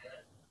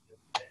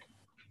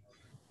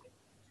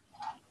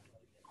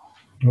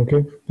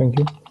 Okay, thank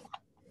you.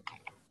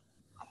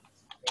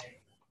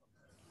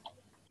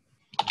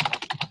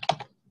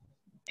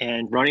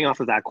 And running off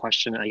of that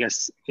question, I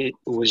guess it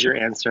was your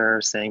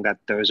answer saying that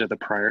those are the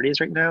priorities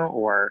right now,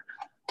 or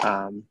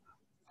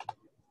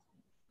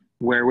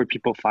where would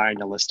people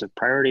find a list of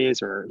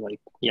priorities, or like,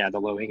 yeah, the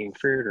low-hanging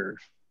fruit, or?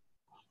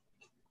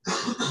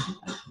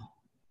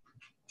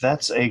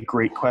 That's a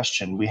great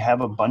question. We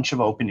have a bunch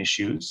of open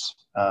issues,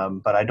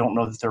 but I don't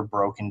know that they're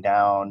broken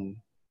down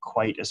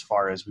quite as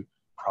far as we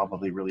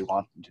probably really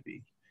want them to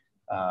be.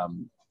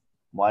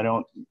 Why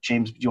don't,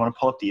 James, do you want to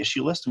pull up the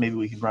issue list? Maybe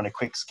we can run a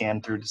quick scan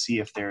through to see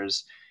if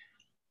there's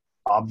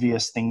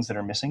obvious things that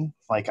are missing.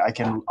 Like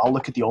I'll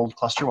look at the old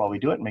cluster while we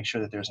do it and make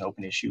sure that there's an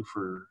open issue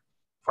for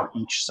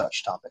each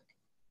such topic.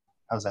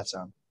 How's that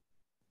sound?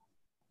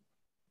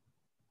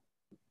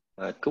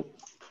 Cool.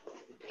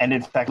 And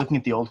in fact, looking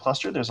at the old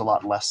cluster, there's a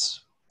lot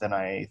less than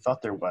I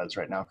thought there was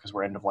right now because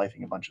we're end of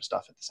lifing a bunch of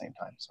stuff at the same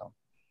time. So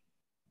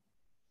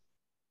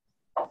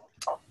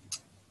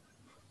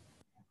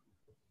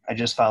I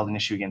just filed an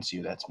issue against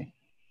you. That's me.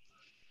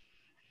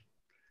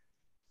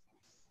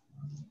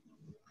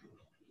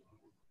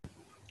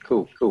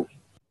 Cool, cool.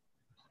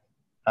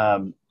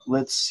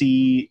 Let's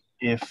see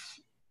if,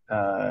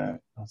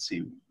 let's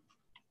see,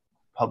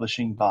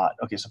 publishing bot.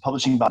 Okay, so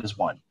publishing bot is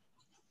one.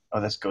 Oh,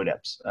 that's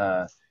GoDeps.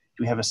 Do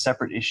we have a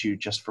separate issue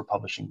just for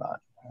publishing bot?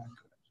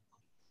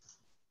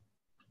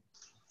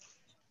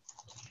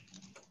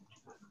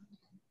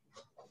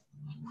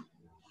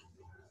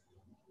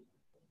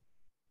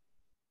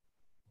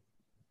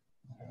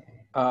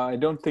 I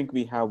don't think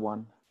we have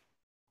one.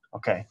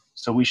 Okay,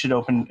 so we should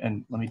open,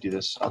 and let me do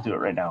this. I'll do it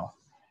right now.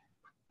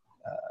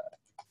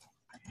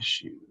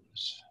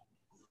 Issues.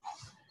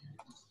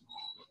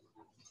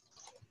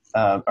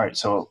 All right,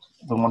 so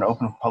we want to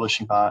open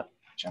publishing bot.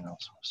 General,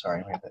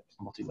 sorry, we have that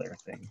multi-layer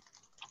thing.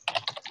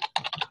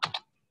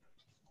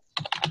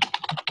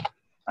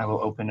 I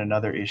will open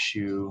another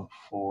issue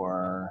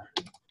for,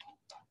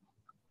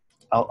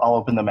 I'll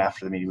open them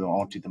after the meeting. We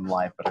won't do them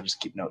live, but I'll just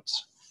keep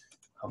notes.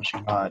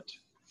 Publishing bot,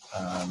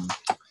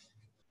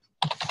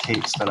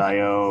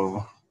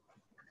 K8s.io,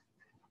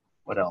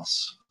 what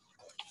else?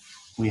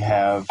 We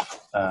have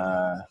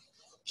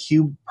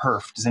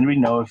kubeperf. Does anybody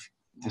know if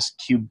this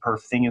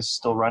kubeperf thing is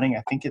still running?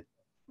 I think it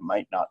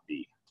might not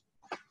be.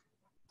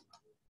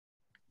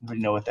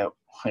 Anybody know what that,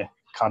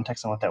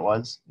 context on what that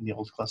was in the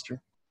old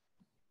cluster?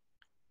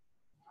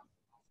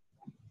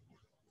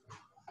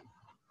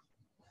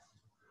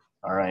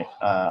 All right,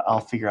 I'll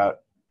figure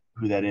out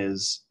who that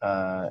is.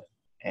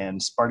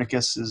 And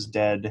Spartacus is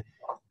dead,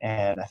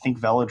 and I think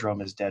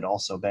Velodrome is dead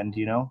also. Ben,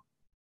 do you know?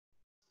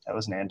 That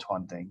was an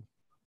Antoine thing.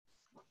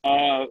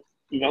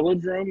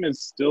 Velodrome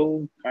is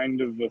still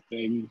kind of a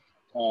thing.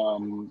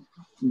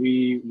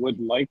 We would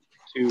like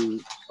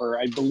to, or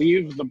I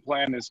believe the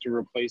plan is to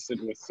replace it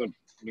with some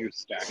new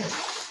stack.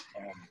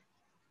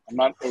 I'm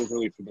not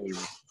overly familiar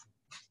with it.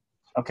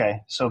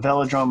 Okay, so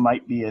Velodrome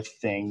might be a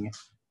thing,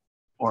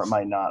 or it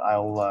might not.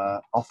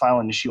 I'll file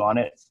an issue on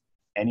it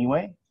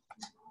anyway,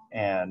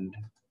 and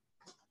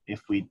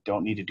if we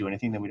don't need to do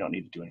anything, then we don't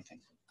need to do anything.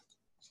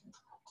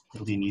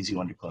 It'll be an easy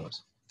one to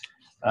close.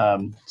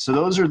 So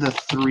those are the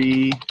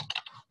three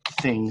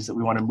things that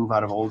we want to move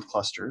out of old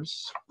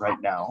clusters right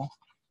now.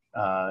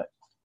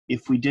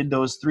 If we did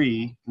those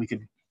three, we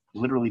could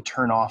literally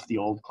turn off the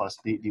old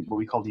cluster, what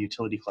we call the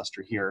utility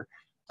cluster here.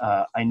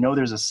 I know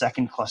there's a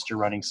second cluster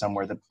running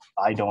somewhere that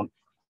I don't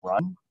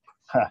run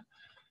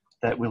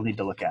that we'll need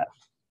to look at.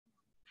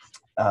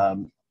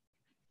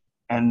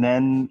 And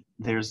then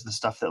there's the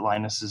stuff that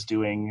Linus is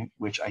doing,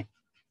 which I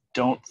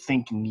don't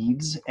think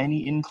needs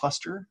any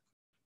in-cluster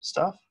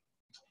stuff.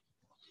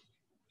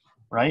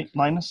 Right,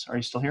 Linus? Are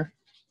you still here?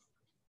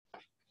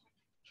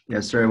 Yeah,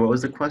 sorry, what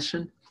was the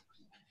question?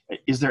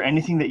 Is there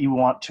anything that you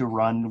want to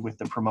run with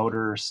the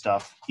promoter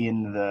stuff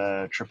in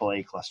the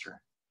AAA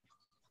cluster?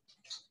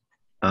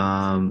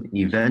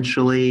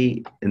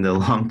 Eventually in the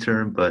long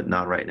term, but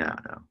not right now,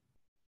 no.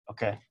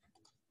 Okay.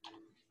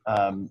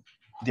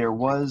 There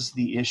was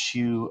the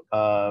issue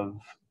of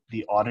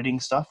the auditing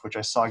stuff, which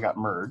I saw got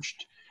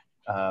merged.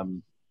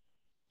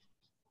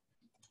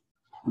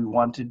 We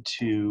wanted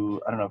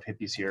to, I don't know if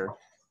Hippie's here,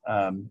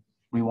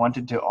 we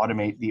wanted to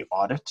automate the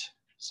audit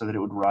so that it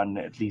would run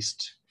at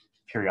least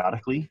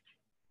periodically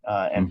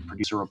and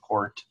produce a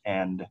report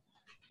and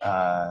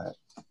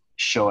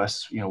show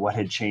us, what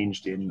had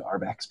changed in our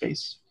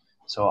backspace.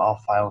 So I'll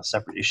file a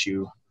separate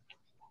issue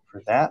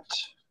for that.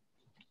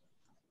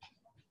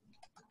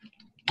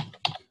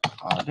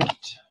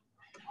 Audit.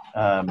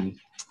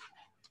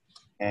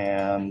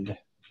 And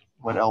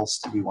what else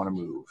do we want to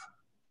move?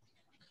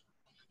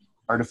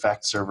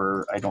 Artifact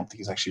server, I don't think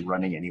is actually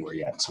running anywhere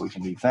yet, so we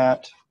can leave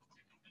that.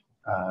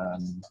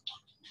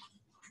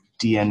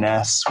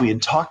 DNS, we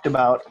had talked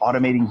about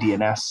automating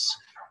DNS.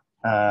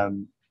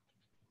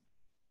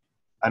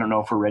 I don't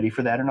know if we're ready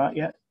for that or not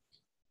yet.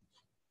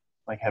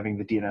 Like having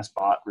the DNS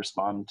bot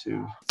respond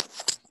to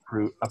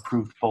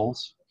approved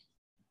polls.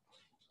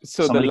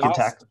 So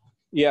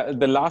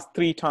the last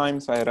 3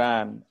 times I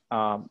ran,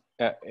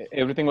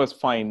 everything was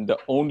fine. The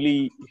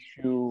only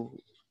issue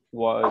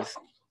was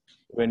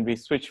when we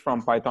switched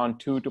from Python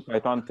 2 to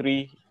Python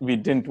 3, we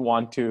didn't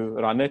want to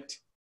run it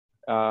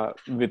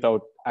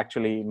without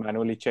actually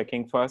manually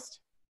checking first.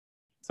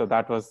 So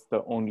that was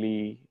the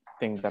only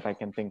thing that I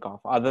can think of.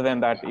 Other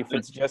than that, if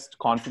it's just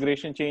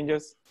configuration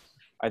changes,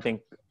 I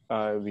think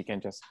we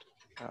can just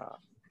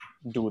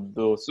do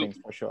those things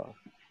for sure.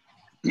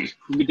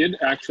 We did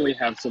actually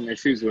have some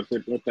issues with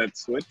it with that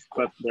switch,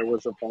 but there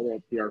was a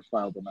follow-up PR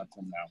filed on that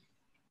one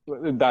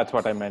now. That's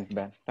what I meant,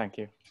 Ben. Thank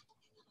you.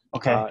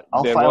 Okay,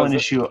 I'll file an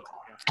issue.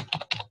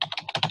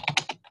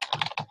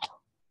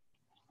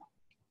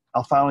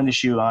 I'll file an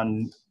issue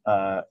on,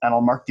 and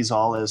I'll mark these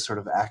all as sort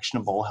of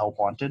actionable help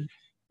wanted.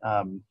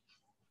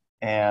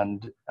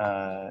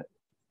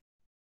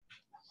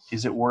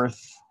 Is it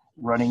worth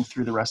running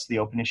through the rest of the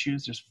open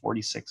issues? There's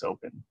 46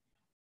 open.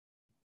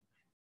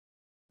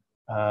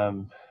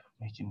 Oh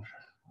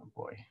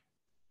boy.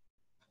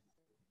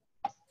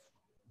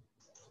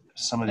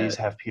 Some of these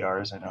have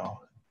PRs, I know.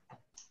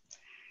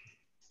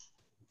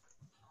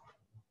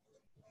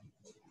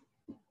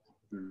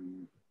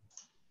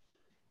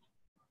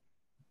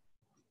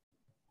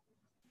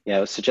 Yeah, I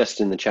was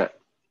suggesting in the chat,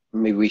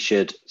 maybe we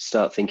should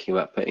start thinking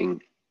about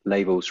putting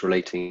labels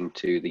relating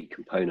to the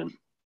component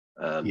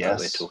that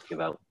we're talking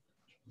about.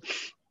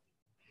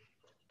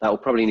 That will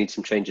probably need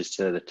some changes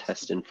to the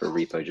test infra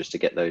repo just to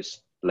get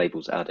those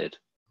labels added.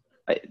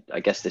 I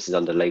guess this is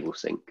under label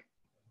sync.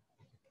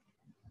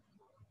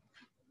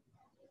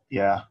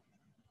 Yeah.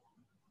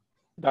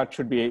 That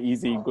should be an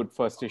easy, good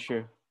first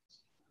issue.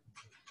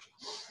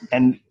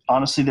 And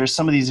honestly, there's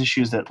some of these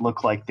issues that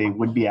look like they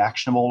would be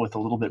actionable with a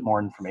little bit more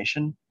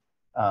information.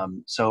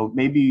 So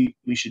maybe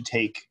we should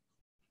take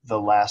the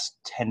last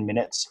 10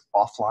 minutes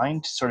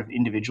offline to sort of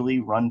individually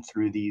run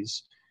through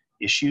these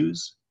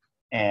issues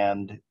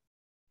and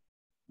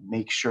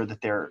make sure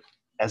that they're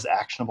as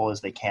actionable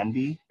as they can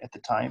be at the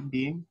time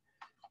being,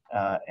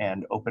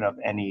 and open up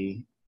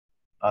any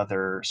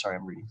other, sorry,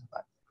 I'm reading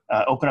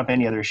that. Open up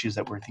any other issues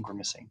that we think we're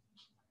missing.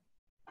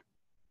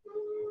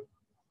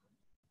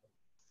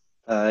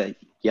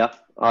 Yeah,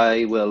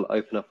 I will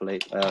open up an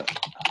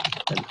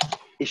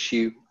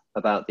issue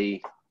about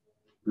the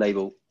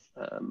label,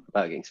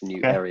 about getting some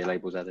new area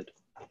labels added.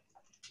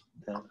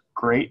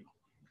 Great.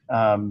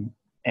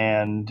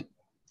 And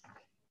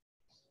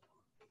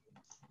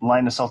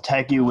Linus, I'll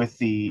tag you with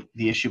the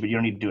issue, but you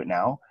don't need to do it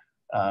now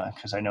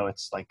because I know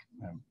it's like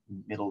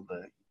middle of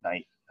the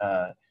night.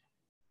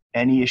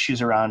 Any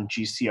issues around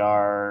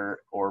GCR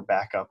or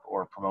backup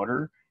or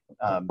promoter,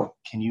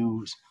 can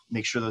you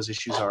make sure those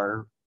issues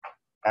are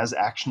as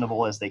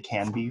actionable as they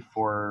can be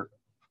for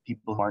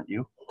people who aren't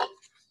you?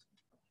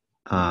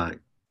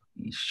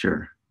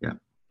 Sure, yeah.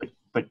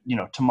 But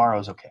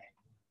tomorrow's okay.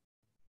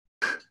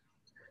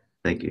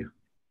 Thank you.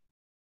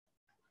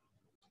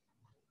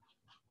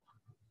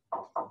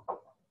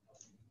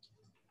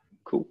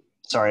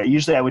 Sorry,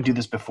 usually I would do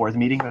this before the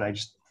meeting, but I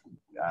just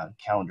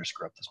calendar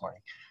screw up this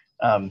morning.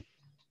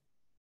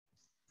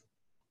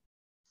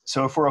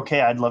 So if we're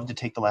okay, I'd love to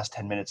take the last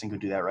 10 minutes and go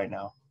do that right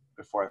now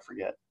before I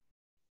forget.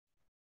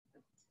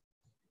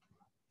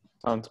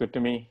 Sounds good to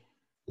me.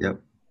 Yep.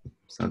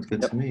 Sounds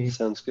good to me.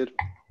 Sounds good.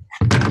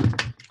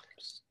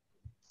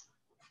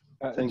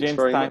 James,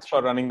 thanks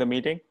for running the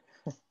meeting.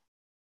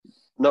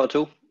 Not at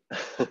all.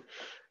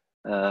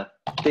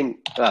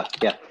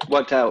 Yeah,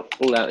 worked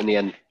all out in the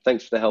end.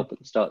 Thanks for the help at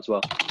the start as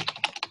well.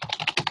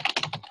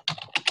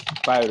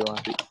 Bye, everyone.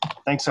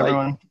 Thanks, Bye.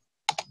 everyone.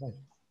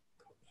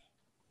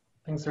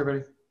 Thanks,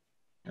 everybody.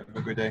 Have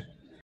a good day.